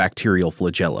like the bacterial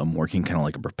flagellum working kind of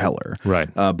like a propeller.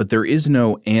 Right. But there is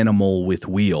no animal with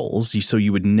wheels, so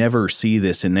you would never see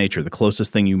this in nature. The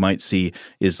closest thing you might see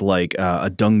is like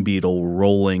a dung beetle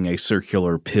rolling a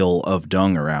circular pill of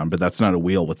dung around, but that's not a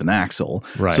wheel with an axle.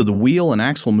 Right. So the wheel and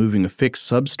axle moving a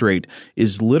fixed substrate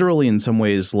is literally in some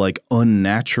ways like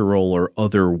unnatural or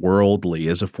otherworldly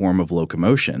as a form of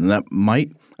locomotion. And that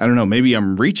might, I don't know, maybe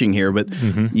I'm reaching here, but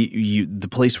the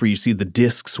place where you see the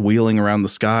discs wheeling around the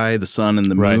sky, the sun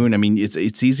and the moon, I mean,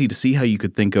 it's easy to see how you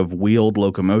could think of wheeled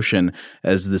locomotion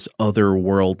as this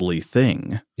otherworldly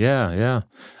thing. Yeah.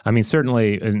 I mean,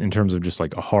 certainly in terms of just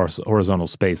like a horizontal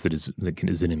space that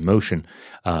is in motion,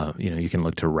 you can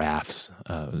look to rafts.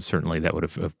 Certainly that would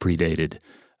have predated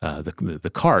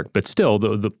the cart, but still,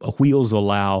 the wheels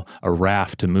allow a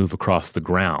raft to move across the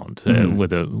ground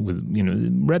with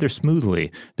rather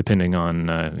smoothly, depending on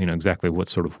exactly what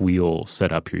sort of wheel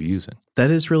setup you're using. That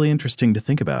is really interesting to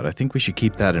think about. I think we should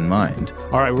keep that in mind.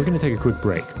 All right, we're going to take a quick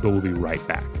break, but we'll be right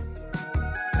back.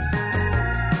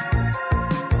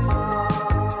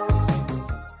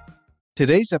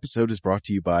 Today's episode is brought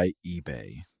to you by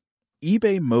eBay.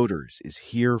 eBay Motors is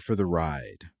here for the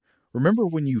ride. Remember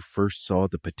when you first saw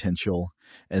the potential?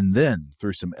 And then,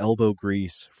 through some elbow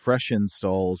grease, fresh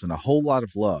installs, and a whole lot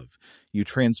of love, you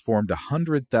transformed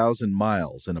 100,000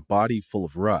 miles and a body full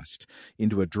of rust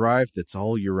into a drive that's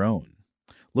all your own.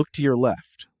 Look to your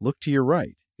left. Look to your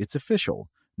right. It's official.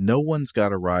 No one's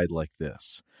got a ride like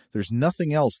this. There's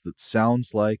nothing else that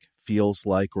sounds like, feels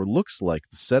like, or looks like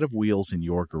the set of wheels in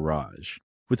your garage.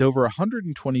 With over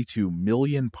 122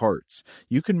 million parts,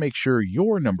 you can make sure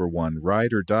your number one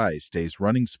ride or die stays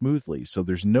running smoothly, so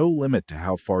there's no limit to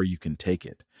how far you can take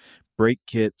it. Brake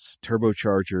kits,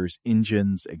 turbochargers,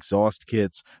 engines, exhaust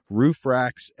kits, roof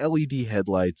racks, LED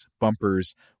headlights,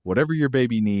 bumpers, whatever your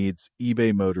baby needs,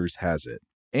 eBay Motors has it.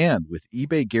 And with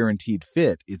eBay Guaranteed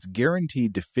Fit, it's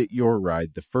guaranteed to fit your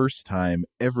ride the first time,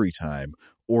 every time,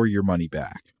 or your money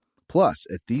back. Plus,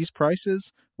 at these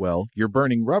prices, well, you're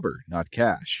burning rubber, not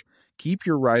cash. Keep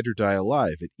your ride or die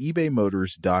alive at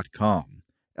ebaymotors.com.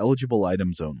 Eligible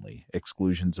items only.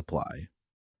 Exclusions apply.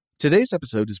 Today's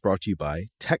episode is brought to you by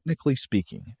Technically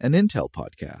Speaking, an Intel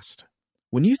podcast.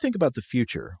 When you think about the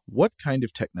future, what kind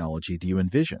of technology do you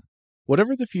envision?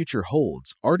 Whatever the future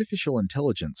holds, artificial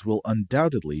intelligence will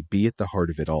undoubtedly be at the heart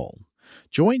of it all.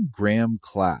 Join Graham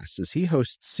Class as he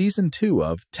hosts Season 2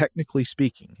 of Technically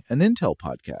Speaking, an Intel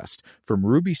podcast from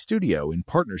Ruby Studio in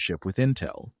partnership with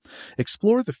Intel.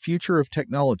 Explore the future of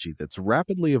technology that's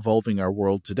rapidly evolving our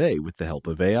world today with the help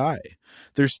of AI.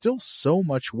 There's still so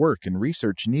much work and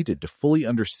research needed to fully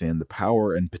understand the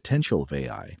power and potential of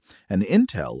AI, and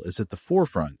Intel is at the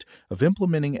forefront of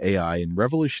implementing AI in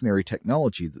revolutionary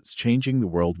technology that's changing the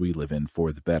world we live in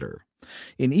for the better.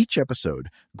 In each episode,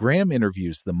 Graham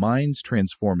interviews the minds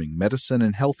transforming medicine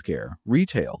and healthcare,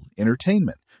 retail,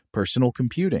 entertainment, personal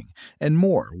computing, and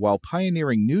more while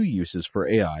pioneering new uses for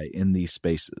AI in these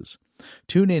spaces.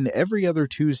 Tune in every other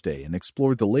Tuesday and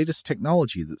explore the latest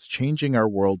technology that's changing our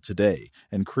world today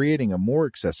and creating a more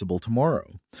accessible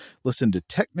tomorrow. Listen to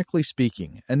Technically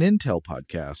Speaking, an Intel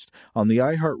podcast on the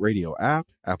iHeartRadio app,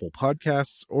 Apple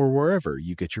Podcasts, or wherever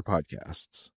you get your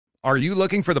podcasts. Are you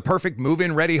looking for the perfect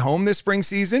move-in ready home this spring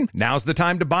season? Now's the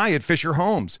time to buy at Fisher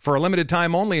Homes. For a limited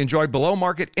time only, enjoy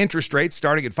below-market interest rates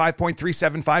starting at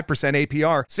 5.375%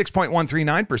 APR,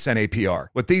 6.139% APR.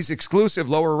 With these exclusive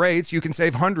lower rates, you can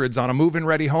save hundreds on a move-in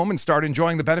ready home and start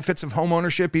enjoying the benefits of home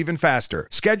ownership even faster.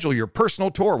 Schedule your personal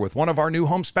tour with one of our new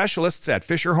home specialists at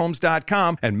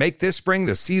FisherHomes.com and make this spring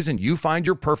the season you find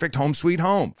your perfect home sweet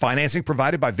home. Financing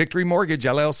provided by Victory Mortgage,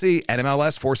 LLC,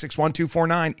 NMLS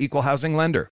 461249, Equal Housing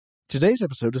Lender. Today's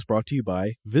episode is brought to you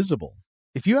by Visible.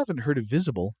 If you haven't heard of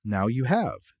Visible, now you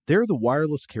have. They're the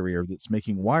wireless carrier that's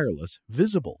making wireless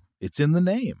visible. It's in the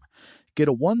name. Get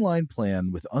a one-line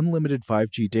plan with unlimited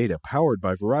 5G data powered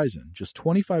by Verizon, just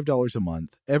 $25 a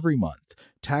month, every month,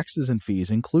 taxes and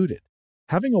fees included.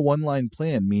 Having a one-line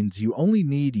plan means you only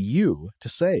need you to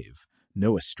save.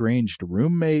 No estranged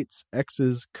roommates,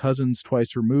 exes, cousins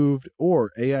twice removed,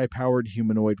 or AI-powered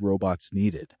humanoid robots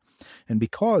needed. And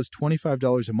because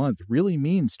 $25 a month really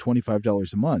means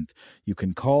 $25 a month, you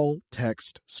can call,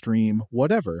 text, stream,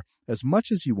 whatever, as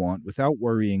much as you want without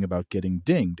worrying about getting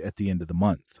dinged at the end of the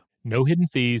month. No hidden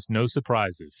fees, no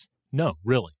surprises. No,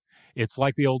 really. It's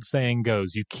like the old saying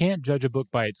goes, you can't judge a book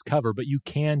by its cover, but you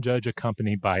can judge a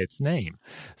company by its name.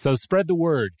 So spread the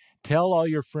word. Tell all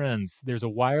your friends there's a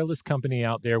wireless company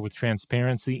out there with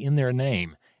transparency in their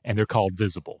name, and they're called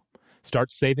Visible.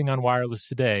 Start saving on wireless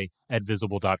today at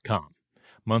Visible.com.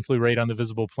 Monthly rate on the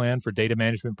Visible plan for data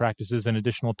management practices and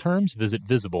additional terms, visit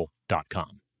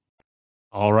Visible.com.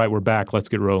 All right, we're back. Let's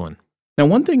get rolling. Now,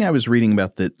 one thing I was reading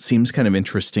about that seems kind of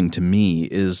interesting to me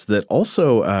is that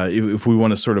also, if we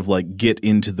want to sort of like get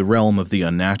into the realm of the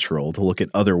unnatural, to look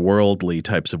at otherworldly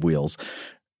types of wheels,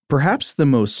 perhaps the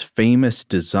most famous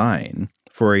design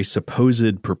for a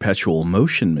supposed perpetual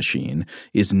motion machine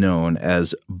is known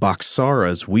as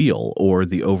Boxara's wheel, or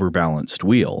the overbalanced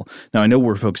wheel. Now, I know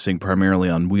we're focusing primarily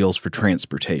on wheels for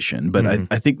transportation, but I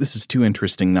think this is too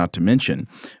interesting not to mention.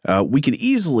 We could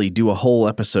easily do a whole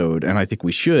episode, and I think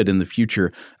we should in the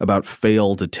future, about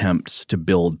failed attempts to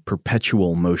build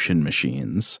perpetual motion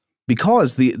machines.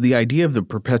 Because the idea of the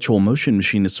perpetual motion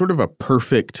machine is sort of a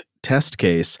perfect test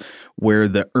case where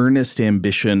the earnest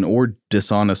ambition or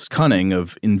dishonest cunning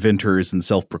of inventors and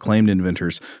self-proclaimed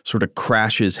inventors sort of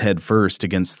crashes headfirst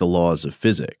against the laws of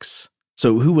physics.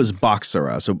 So who was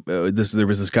Boxara? So there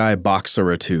was this guy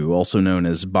Boxara II, also known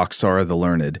as Boxara the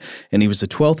Learned, and he was a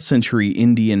 12th century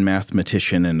Indian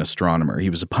mathematician and astronomer.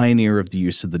 He was a pioneer of the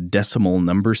use of the decimal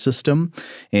number system,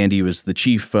 and he was the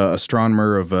chief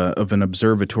astronomer of an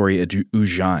observatory at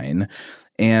Ujjain.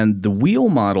 And the wheel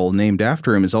model named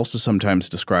after him is also sometimes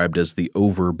described as the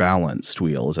overbalanced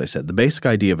wheel. As I said, the basic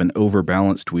idea of an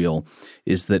overbalanced wheel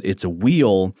is that it's a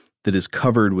wheel that is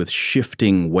covered with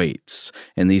shifting weights.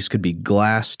 And these could be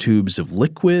glass tubes of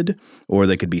liquid, or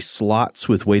they could be slots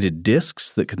with weighted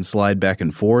discs that can slide back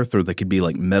and forth, or they could be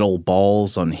like metal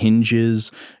balls on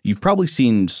hinges. You've probably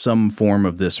seen some form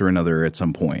of this or another at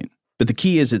some point. But the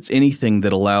key is it's anything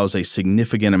that allows a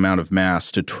significant amount of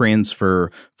mass to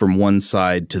transfer from one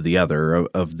side to the other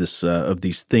of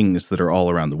these things that are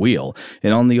all around the wheel.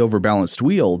 And on the overbalanced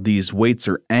wheel, these weights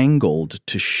are angled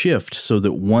to shift so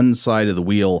that one side of the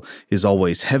wheel is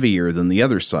always heavier than the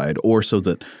other side, or so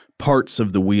that parts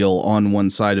of the wheel on one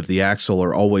side of the axle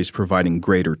are always providing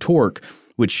greater torque,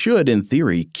 which should, in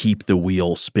theory, keep the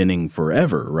wheel spinning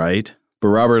forever, right? But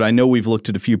Robert, I know we've looked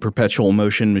at a few perpetual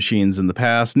motion machines in the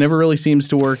past. Never really seems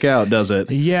to work out, does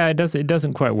it? Yeah, it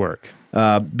doesn't quite work.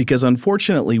 Because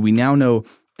unfortunately, we now know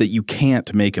that you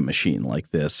can't make a machine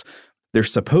like this. They're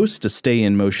supposed to stay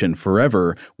in motion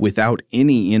forever without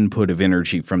any input of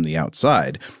energy from the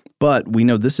outside. But we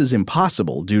know this is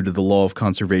impossible due to the law of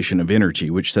conservation of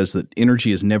energy, which says that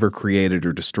energy is never created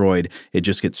or destroyed. It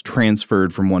just gets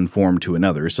transferred from one form to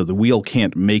another. So the wheel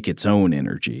can't make its own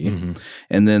energy. Mm-hmm.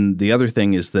 And then the other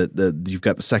thing is that you've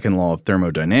got the second law of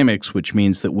thermodynamics, which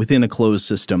means that within a closed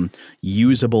system,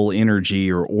 usable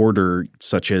energy or order,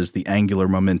 such as the angular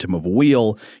momentum of a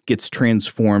wheel, gets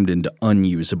transformed into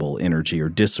unusable energy or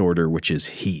disorder, which is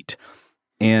heat.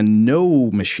 And no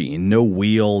machine, no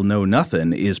wheel, no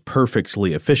nothing is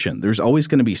perfectly efficient. There's always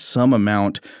going to be some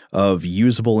amount of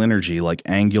usable energy, like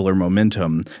angular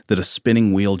momentum, that a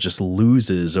spinning wheel just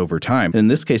loses over time. In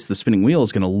this case, the spinning wheel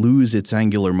is going to lose its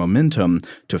angular momentum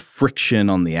to friction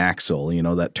on the axle. You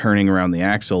know, that turning around the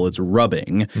axle, it's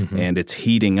rubbing and it's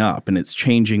heating up and it's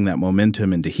changing that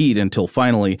momentum into heat until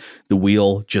finally the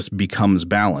wheel just becomes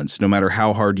balanced. No matter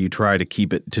how hard you try to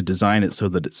keep it, to design it so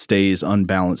that it stays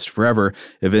unbalanced forever,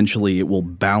 eventually it will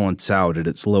balance out at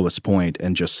its lowest point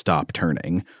and just stop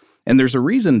turning. And there's a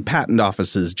reason patent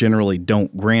offices generally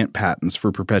don't grant patents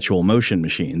for perpetual motion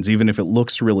machines. Even if it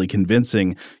looks really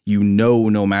convincing, you know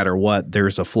no matter what,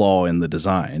 there's a flaw in the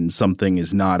design. Something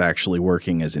is not actually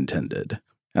working as intended.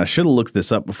 I should have looked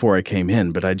this up before I came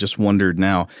in, but I just wondered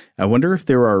now. I wonder if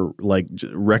there are like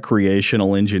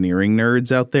recreational engineering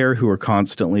nerds out there who are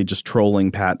constantly just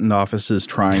trolling patent offices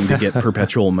trying to get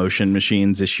perpetual motion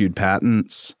machines issued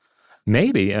patents.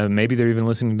 Maybe they're even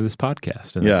listening to this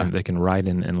podcast, and they can write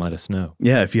in and let us know.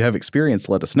 Yeah, if you have experience,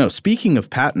 let us know. Speaking of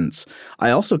patents, I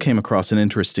also came across an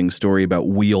interesting story about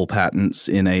wheel patents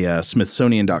in a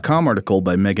Smithsonian.com article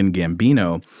by Megan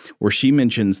Gambino, where she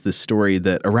mentions this story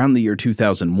that around the year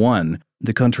 2001,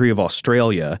 the country of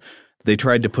Australia, they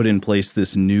tried to put in place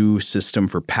this new system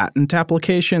for patent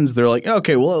applications. They're like,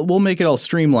 okay, well, we'll make it all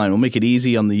streamlined. We'll make it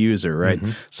easy on the user, right?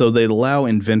 So they'd allow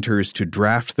inventors to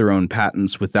draft their own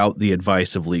patents without the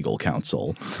advice of legal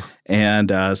counsel. And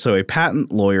so a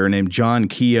patent lawyer named John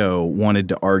Keogh wanted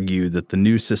to argue that the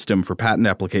new system for patent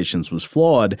applications was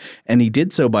flawed, and he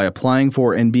did so by applying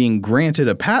for and being granted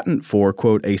a patent for,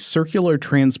 quote, a circular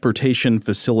transportation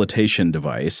facilitation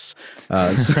device.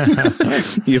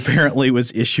 He apparently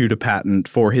was issued a patent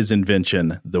for his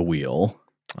invention, the wheel.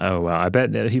 Oh, well, I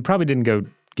bet he probably didn't go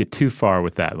get too far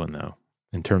with that one, though,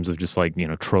 in terms of just like,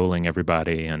 trolling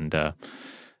everybody and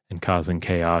causing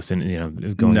chaos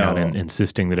and, going out and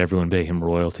insisting that everyone pay him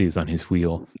royalties on his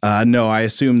wheel. No, I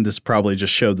assume this probably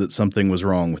just showed that something was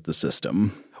wrong with the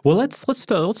system. Well, let's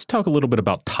talk a little bit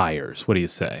about tires. What do you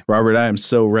say? Robert, I am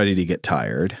so ready to get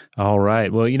tired. All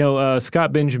right. Well,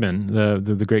 Scott Benjamin,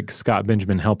 the great Scott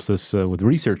Benjamin, helps us with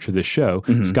research for this show.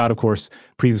 Scott, of course,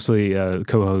 previously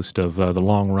co-host of the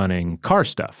long-running Car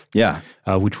Stuff. Yeah.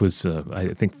 Which was,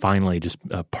 I think, finally just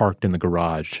parked in the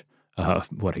garage. A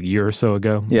year or so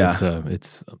ago? Yeah.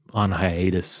 It's on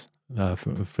hiatus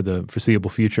for the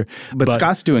foreseeable future. But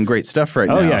Scott's doing great stuff right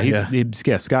now. Oh,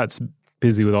 yeah. Scott's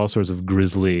busy with all sorts of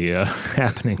grisly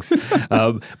happenings.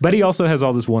 But he also has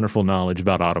all this wonderful knowledge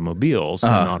about automobiles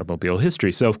and automobile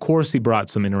history. So, of course, he brought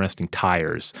some interesting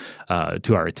tires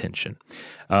to our attention.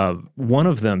 One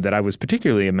of them that I was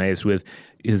particularly amazed with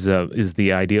is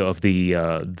the idea of the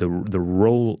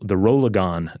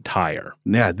Rollagon tire.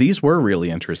 Yeah, these were really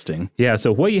interesting. Yeah,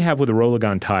 so what you have with a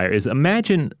Rollagon tire is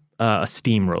imagine a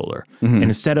steamroller, and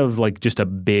instead of like just a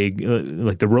big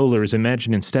like the rollers,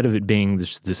 imagine instead of it being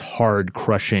this hard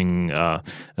crushing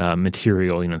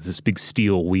material, this big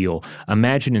steel wheel,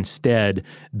 imagine instead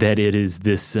that it is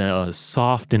this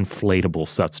soft inflatable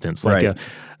substance, like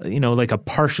a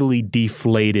partially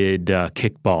deflated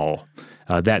kickball.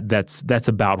 That's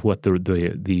about what the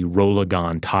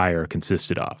Rollagon tire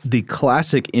consisted of. The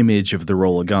classic image of the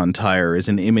Rollagon tire is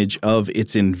an image of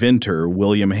its inventor,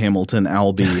 William Hamilton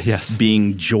Albee,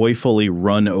 being joyfully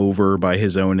run over by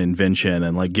his own invention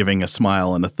and like giving a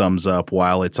smile and a thumbs up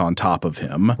while it's on top of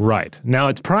him. Right. Now,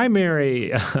 its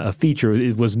primary feature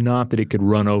was not that it could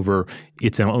run over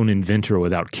its own inventor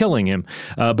without killing him,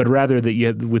 but rather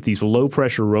that with these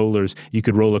low-pressure rollers, you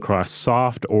could roll across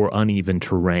soft or uneven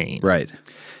terrain. Right.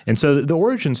 And so the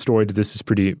origin story to this is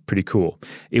pretty cool.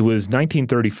 It was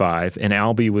 1935, and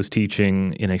Albee was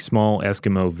teaching in a small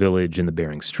Eskimo village in the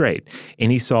Bering Strait,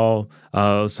 and he saw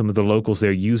some of the locals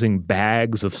there using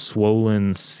bags of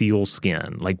swollen seal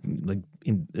skin, like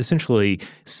essentially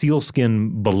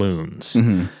sealskin balloons.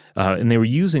 And they were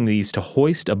using these to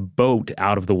hoist a boat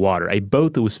out of the water, a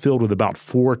boat that was filled with about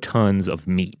 4 tons of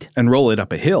meat. And roll it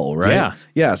up a hill, right? Yeah.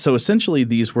 Yeah, so essentially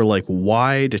these were like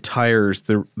wide tires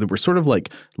that were sort of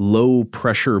like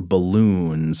low-pressure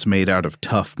balloons made out of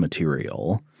tough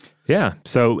material. Yeah.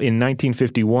 So in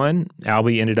 1951,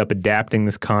 Albee ended up adapting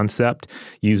this concept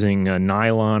using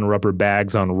nylon rubber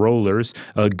bags on rollers.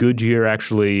 Goodyear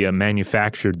actually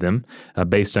manufactured them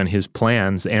based on his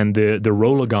plans, and the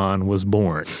Rollagon was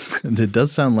born. It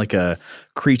does sound like a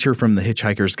creature from the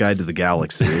Hitchhiker's Guide to the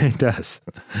Galaxy. It does.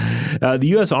 The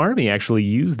U.S. Army actually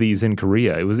used these in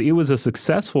Korea. It was a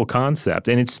successful concept,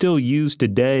 and it's still used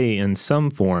today in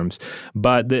some forms,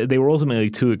 but they were ultimately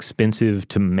too expensive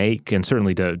to make and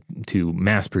certainly to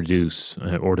mass produce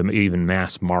or to even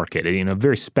mass market. A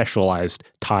very specialized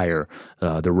tire,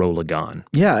 the Rollagon.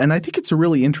 Yeah, and I think it's a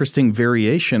really interesting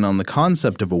variation on the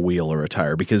concept of a wheel or a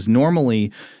tire, because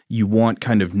normally you want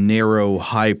kind of narrow,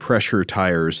 high-pressure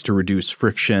tires to reduce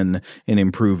friction and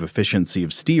improve efficiency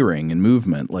of steering and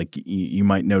movement. Like you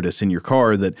might notice in your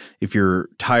car that if your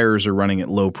tires are running at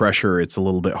low pressure, it's a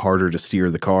little bit harder to steer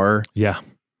the car. Yeah.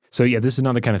 So, this is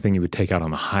another kind of thing you would take out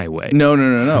on the highway.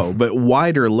 No. But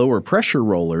wider, lower pressure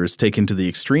rollers taken to the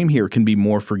extreme here can be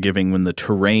more forgiving when the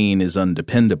terrain is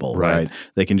undependable, right?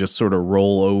 They can just sort of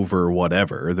roll over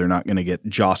whatever. They're not going to get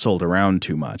jostled around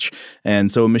too much. And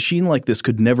so a machine like this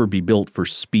could never be built for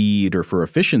speed or for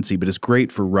efficiency, but is great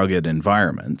for rugged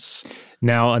environments.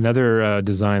 Now, another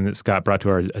design that Scott brought to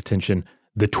our attention,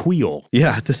 the Tweel.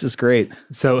 Yeah, this is great.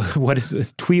 So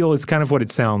Tweel is kind of what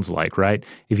it sounds like, right?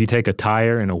 If you take a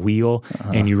tire and a wheel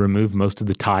and you remove most of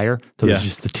the tire, so there's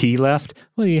just the T left,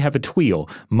 well, you have a Tweel.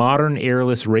 Modern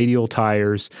airless radial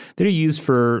tires that are used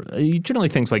for generally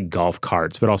things like golf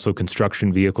carts, but also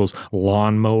construction vehicles,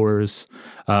 lawn mowers.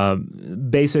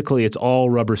 Basically, it's all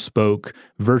rubber spoke,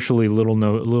 virtually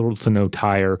little to no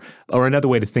tire. Or another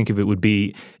way to think of it would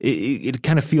be it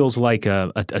kind of feels like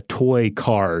a toy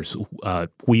car's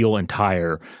wheel and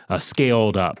tire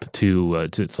scaled up to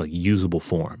its like usable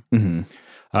form.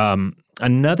 Mm-hmm.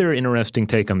 Another interesting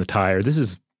take on the tire. This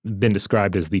has been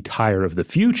described as the tire of the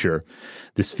future,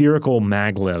 the spherical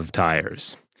maglev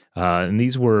tires. And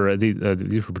these were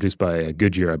produced by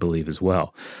Goodyear, I believe, as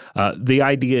well. The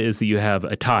idea is that you have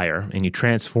a tire and you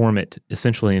transform it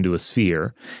essentially into a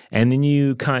sphere, and then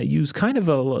you use kind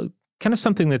of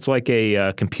something that's like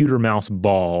a computer mouse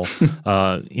ball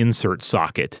insert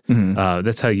socket. Mm-hmm.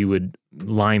 That's how you would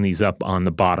line these up on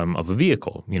the bottom of a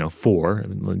vehicle. 4,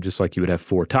 just like you would have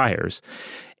 4 tires.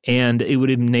 And it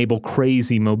would enable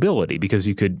crazy mobility because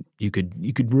you could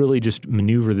really just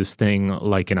maneuver this thing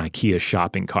like an IKEA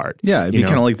shopping cart. Yeah, it'd be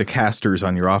kind of like the casters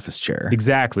on your office chair.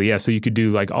 Exactly, yeah. So you could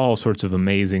do like all sorts of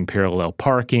amazing parallel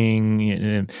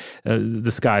parking.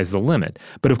 The sky's the limit.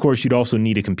 But of course, you'd also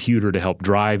need a computer to help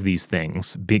drive these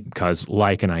things because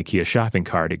like an IKEA shopping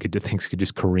cart, things could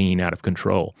just careen out of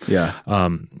control. Yeah.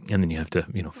 And then you have to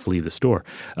flee the store.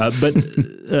 But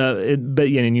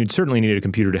and you'd certainly need a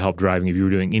computer to help driving if you were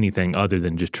doing anything other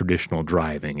than just traditional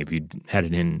driving, if you had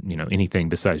it in anything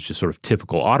besides just sort of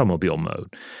typical automobile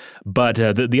mode. But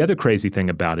the other crazy thing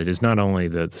about it is not only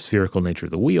the spherical nature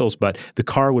of the wheels, but the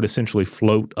car would essentially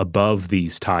float above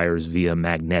these tires via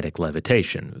magnetic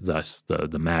levitation, thus the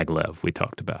maglev we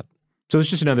talked about. So it's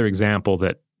just another example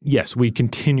that, yes, we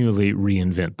continually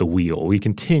reinvent the wheel. We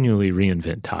continually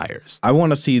reinvent tires. I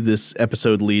want to see this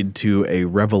episode lead to a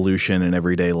revolution in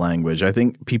everyday language. I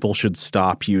think people should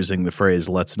stop using the phrase,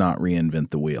 let's not reinvent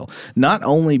the wheel. Not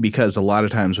only because a lot of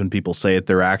times when people say it,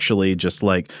 they're actually just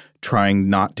like trying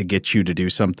not to get you to do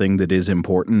something that is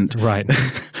important. Right.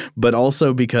 But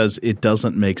also because it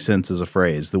doesn't make sense as a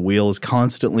phrase. The wheel is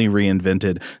constantly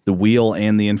reinvented. The wheel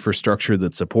and the infrastructure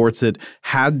that supports it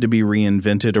had to be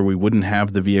reinvented or we wouldn't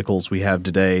have the vehicles we have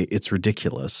today. It's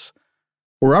ridiculous.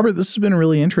 Well, Robert, this has been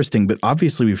really interesting, but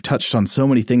obviously we've touched on so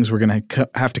many things we're going to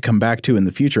have to come back to in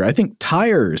the future. I think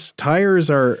tires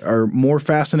are more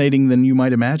fascinating than you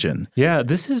might imagine. Yeah,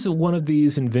 this is one of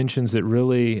these inventions that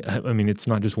really, it's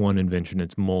not just one invention,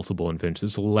 it's multiple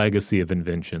inventions. It's a legacy of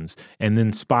inventions. And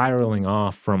then spiraling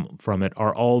off from it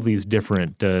are all these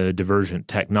different divergent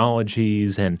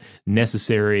technologies and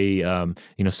necessary,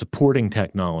 supporting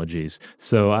technologies.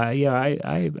 So,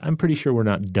 I'm pretty sure we're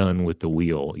not done with the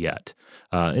wheel yet.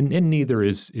 And neither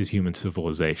is human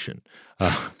civilization.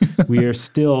 We are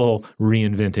still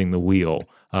reinventing the wheel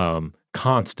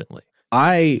constantly.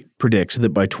 I predict that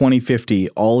by 2050,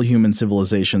 all human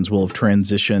civilizations will have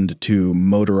transitioned to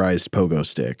motorized pogo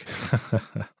stick.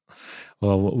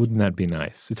 Well, wouldn't that be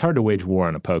nice? It's hard to wage war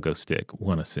on a pogo stick,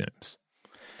 one assumes.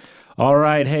 All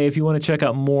right. Hey, if you want to check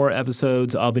out more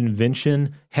episodes of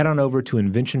Invention, head on over to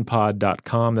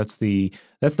inventionpod.com. That's the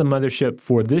mothership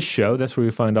for this show. That's where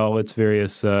you find all its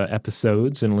various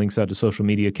episodes and links out to social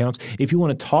media accounts. If you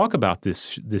want to talk about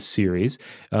this series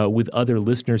with other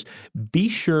listeners, be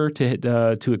sure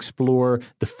to explore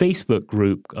the Facebook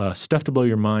group, Stuff to Blow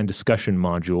Your Mind discussion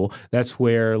module. That's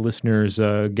where listeners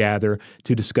gather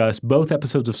to discuss both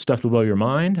episodes of Stuff to Blow Your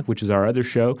Mind, which is our other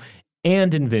show,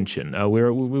 and Invention.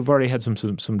 We've already had some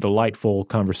delightful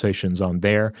conversations on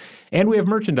there, and we have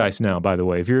merchandise now. By the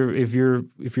way, if you're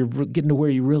getting to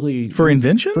where you really for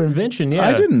Invention, yeah,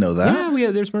 I didn't know that. Yeah,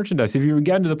 there's merchandise. If you've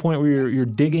gotten to the point where you're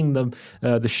digging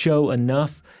the show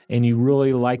enough, and you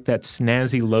really like that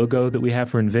snazzy logo that we have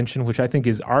for Invention, which I think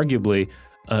is arguably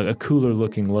a cooler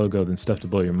looking logo than Stuff to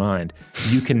Blow Your Mind,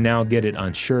 you can now get it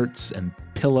on shirts and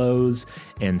pillows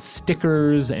and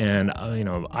stickers and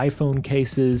iPhone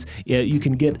cases. You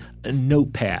can get a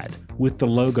notepad with the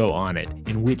logo on it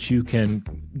in which you can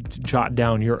jot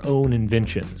down your own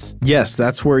inventions. Yes,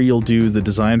 that's where you'll do the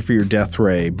design for your death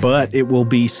ray, but it will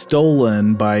be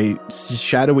stolen by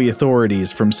shadowy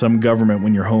authorities from some government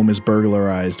when your home is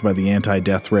burglarized by the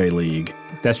Anti-Death Ray League.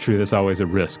 That's true. That's always a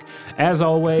risk. As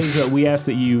always, we ask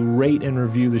that you rate and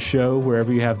review the show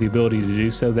wherever you have the ability to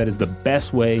do so. That is the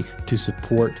best way to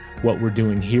support what we're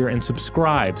doing here. And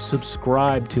subscribe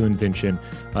to Invention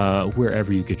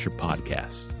wherever you get your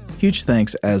podcasts. Huge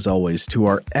thanks, as always, to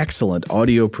our excellent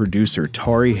audio producer,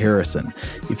 Tari Harrison.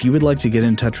 If you would like to get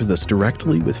in touch with us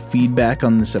directly with feedback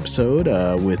on this episode,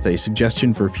 with a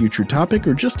suggestion for a future topic,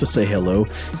 or just to say hello,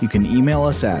 you can email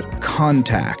us at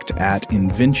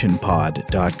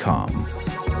contact@inventionpod.com.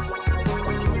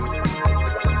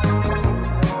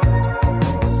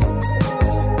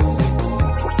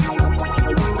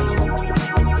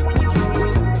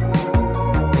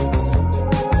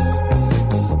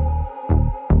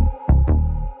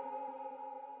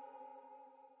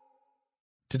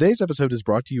 Today's episode is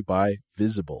brought to you by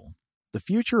Visible. The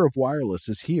future of wireless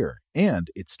is here, and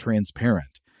it's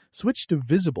transparent. Switch to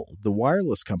Visible, the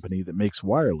wireless company that makes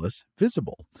wireless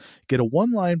visible. Get a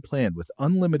one-line plan with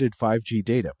unlimited 5G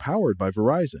data powered by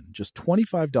Verizon, just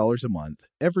 $25 a month,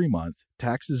 every month,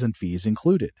 taxes and fees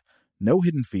included. No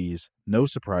hidden fees, no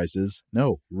surprises,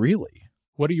 no, really.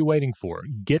 What are you waiting for?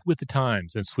 Get with the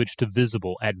times and switch to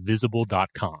Visible at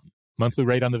Visible.com. Monthly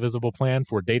rate on the Visible plan.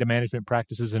 For data management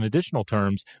practices and additional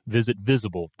terms, visit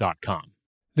Visible.com.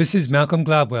 This is Malcolm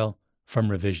Gladwell from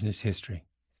Revisionist History.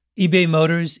 eBay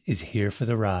Motors is here for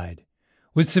the ride.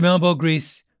 With some elbow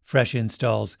grease, fresh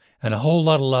installs, and a whole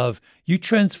lot of love, you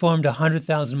transformed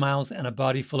 100,000 miles and a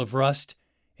body full of rust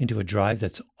into a drive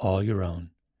that's all your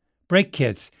own. Brake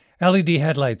kits, LED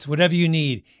headlights, whatever you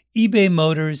need, eBay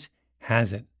Motors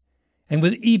has it. And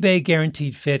with eBay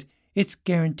Guaranteed Fit, it's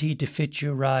guaranteed to fit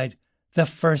your ride the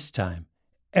first time,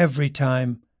 every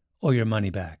time, or your money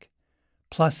back.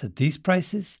 Plus, at these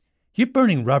prices, you're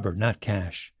burning rubber, not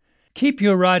cash. Keep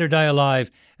your ride or die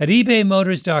alive at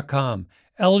ebaymotors.com.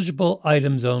 Eligible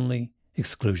items only.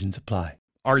 Exclusions apply.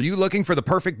 Are you looking for the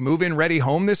perfect move-in ready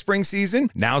home this spring season?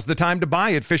 Now's the time to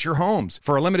buy at Fisher Homes.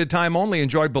 For a limited time only,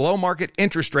 enjoy below-market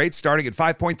interest rates starting at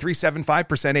 5.375%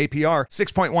 APR,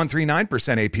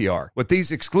 6.139% APR. With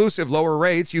these exclusive lower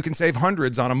rates, you can save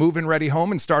hundreds on a move-in ready home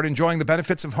and start enjoying the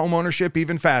benefits of home ownership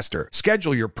even faster.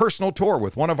 Schedule your personal tour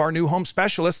with one of our new home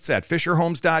specialists at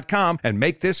FisherHomes.com and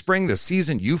make this spring the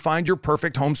season you find your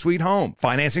perfect home sweet home.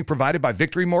 Financing provided by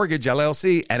Victory Mortgage,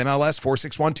 LLC, NMLS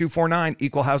 461249,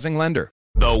 Equal Housing Lender.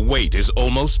 The wait is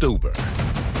almost over.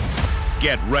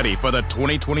 Get ready for the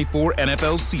 2024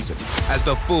 NFL season as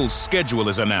the full schedule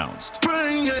is announced.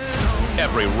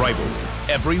 Every rivalry,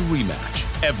 every rematch,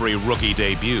 every rookie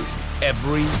debut,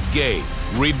 every game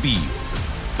revealed.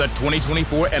 The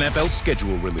 2024 NFL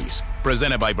schedule release,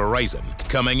 presented by Verizon,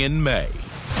 coming in May.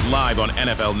 Live on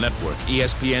NFL Network,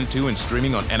 ESPN2, and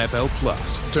streaming on NFL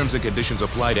Plus. Terms and conditions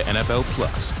apply to NFL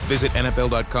Plus. Visit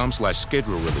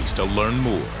NFL.com/schedule release to learn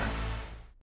more.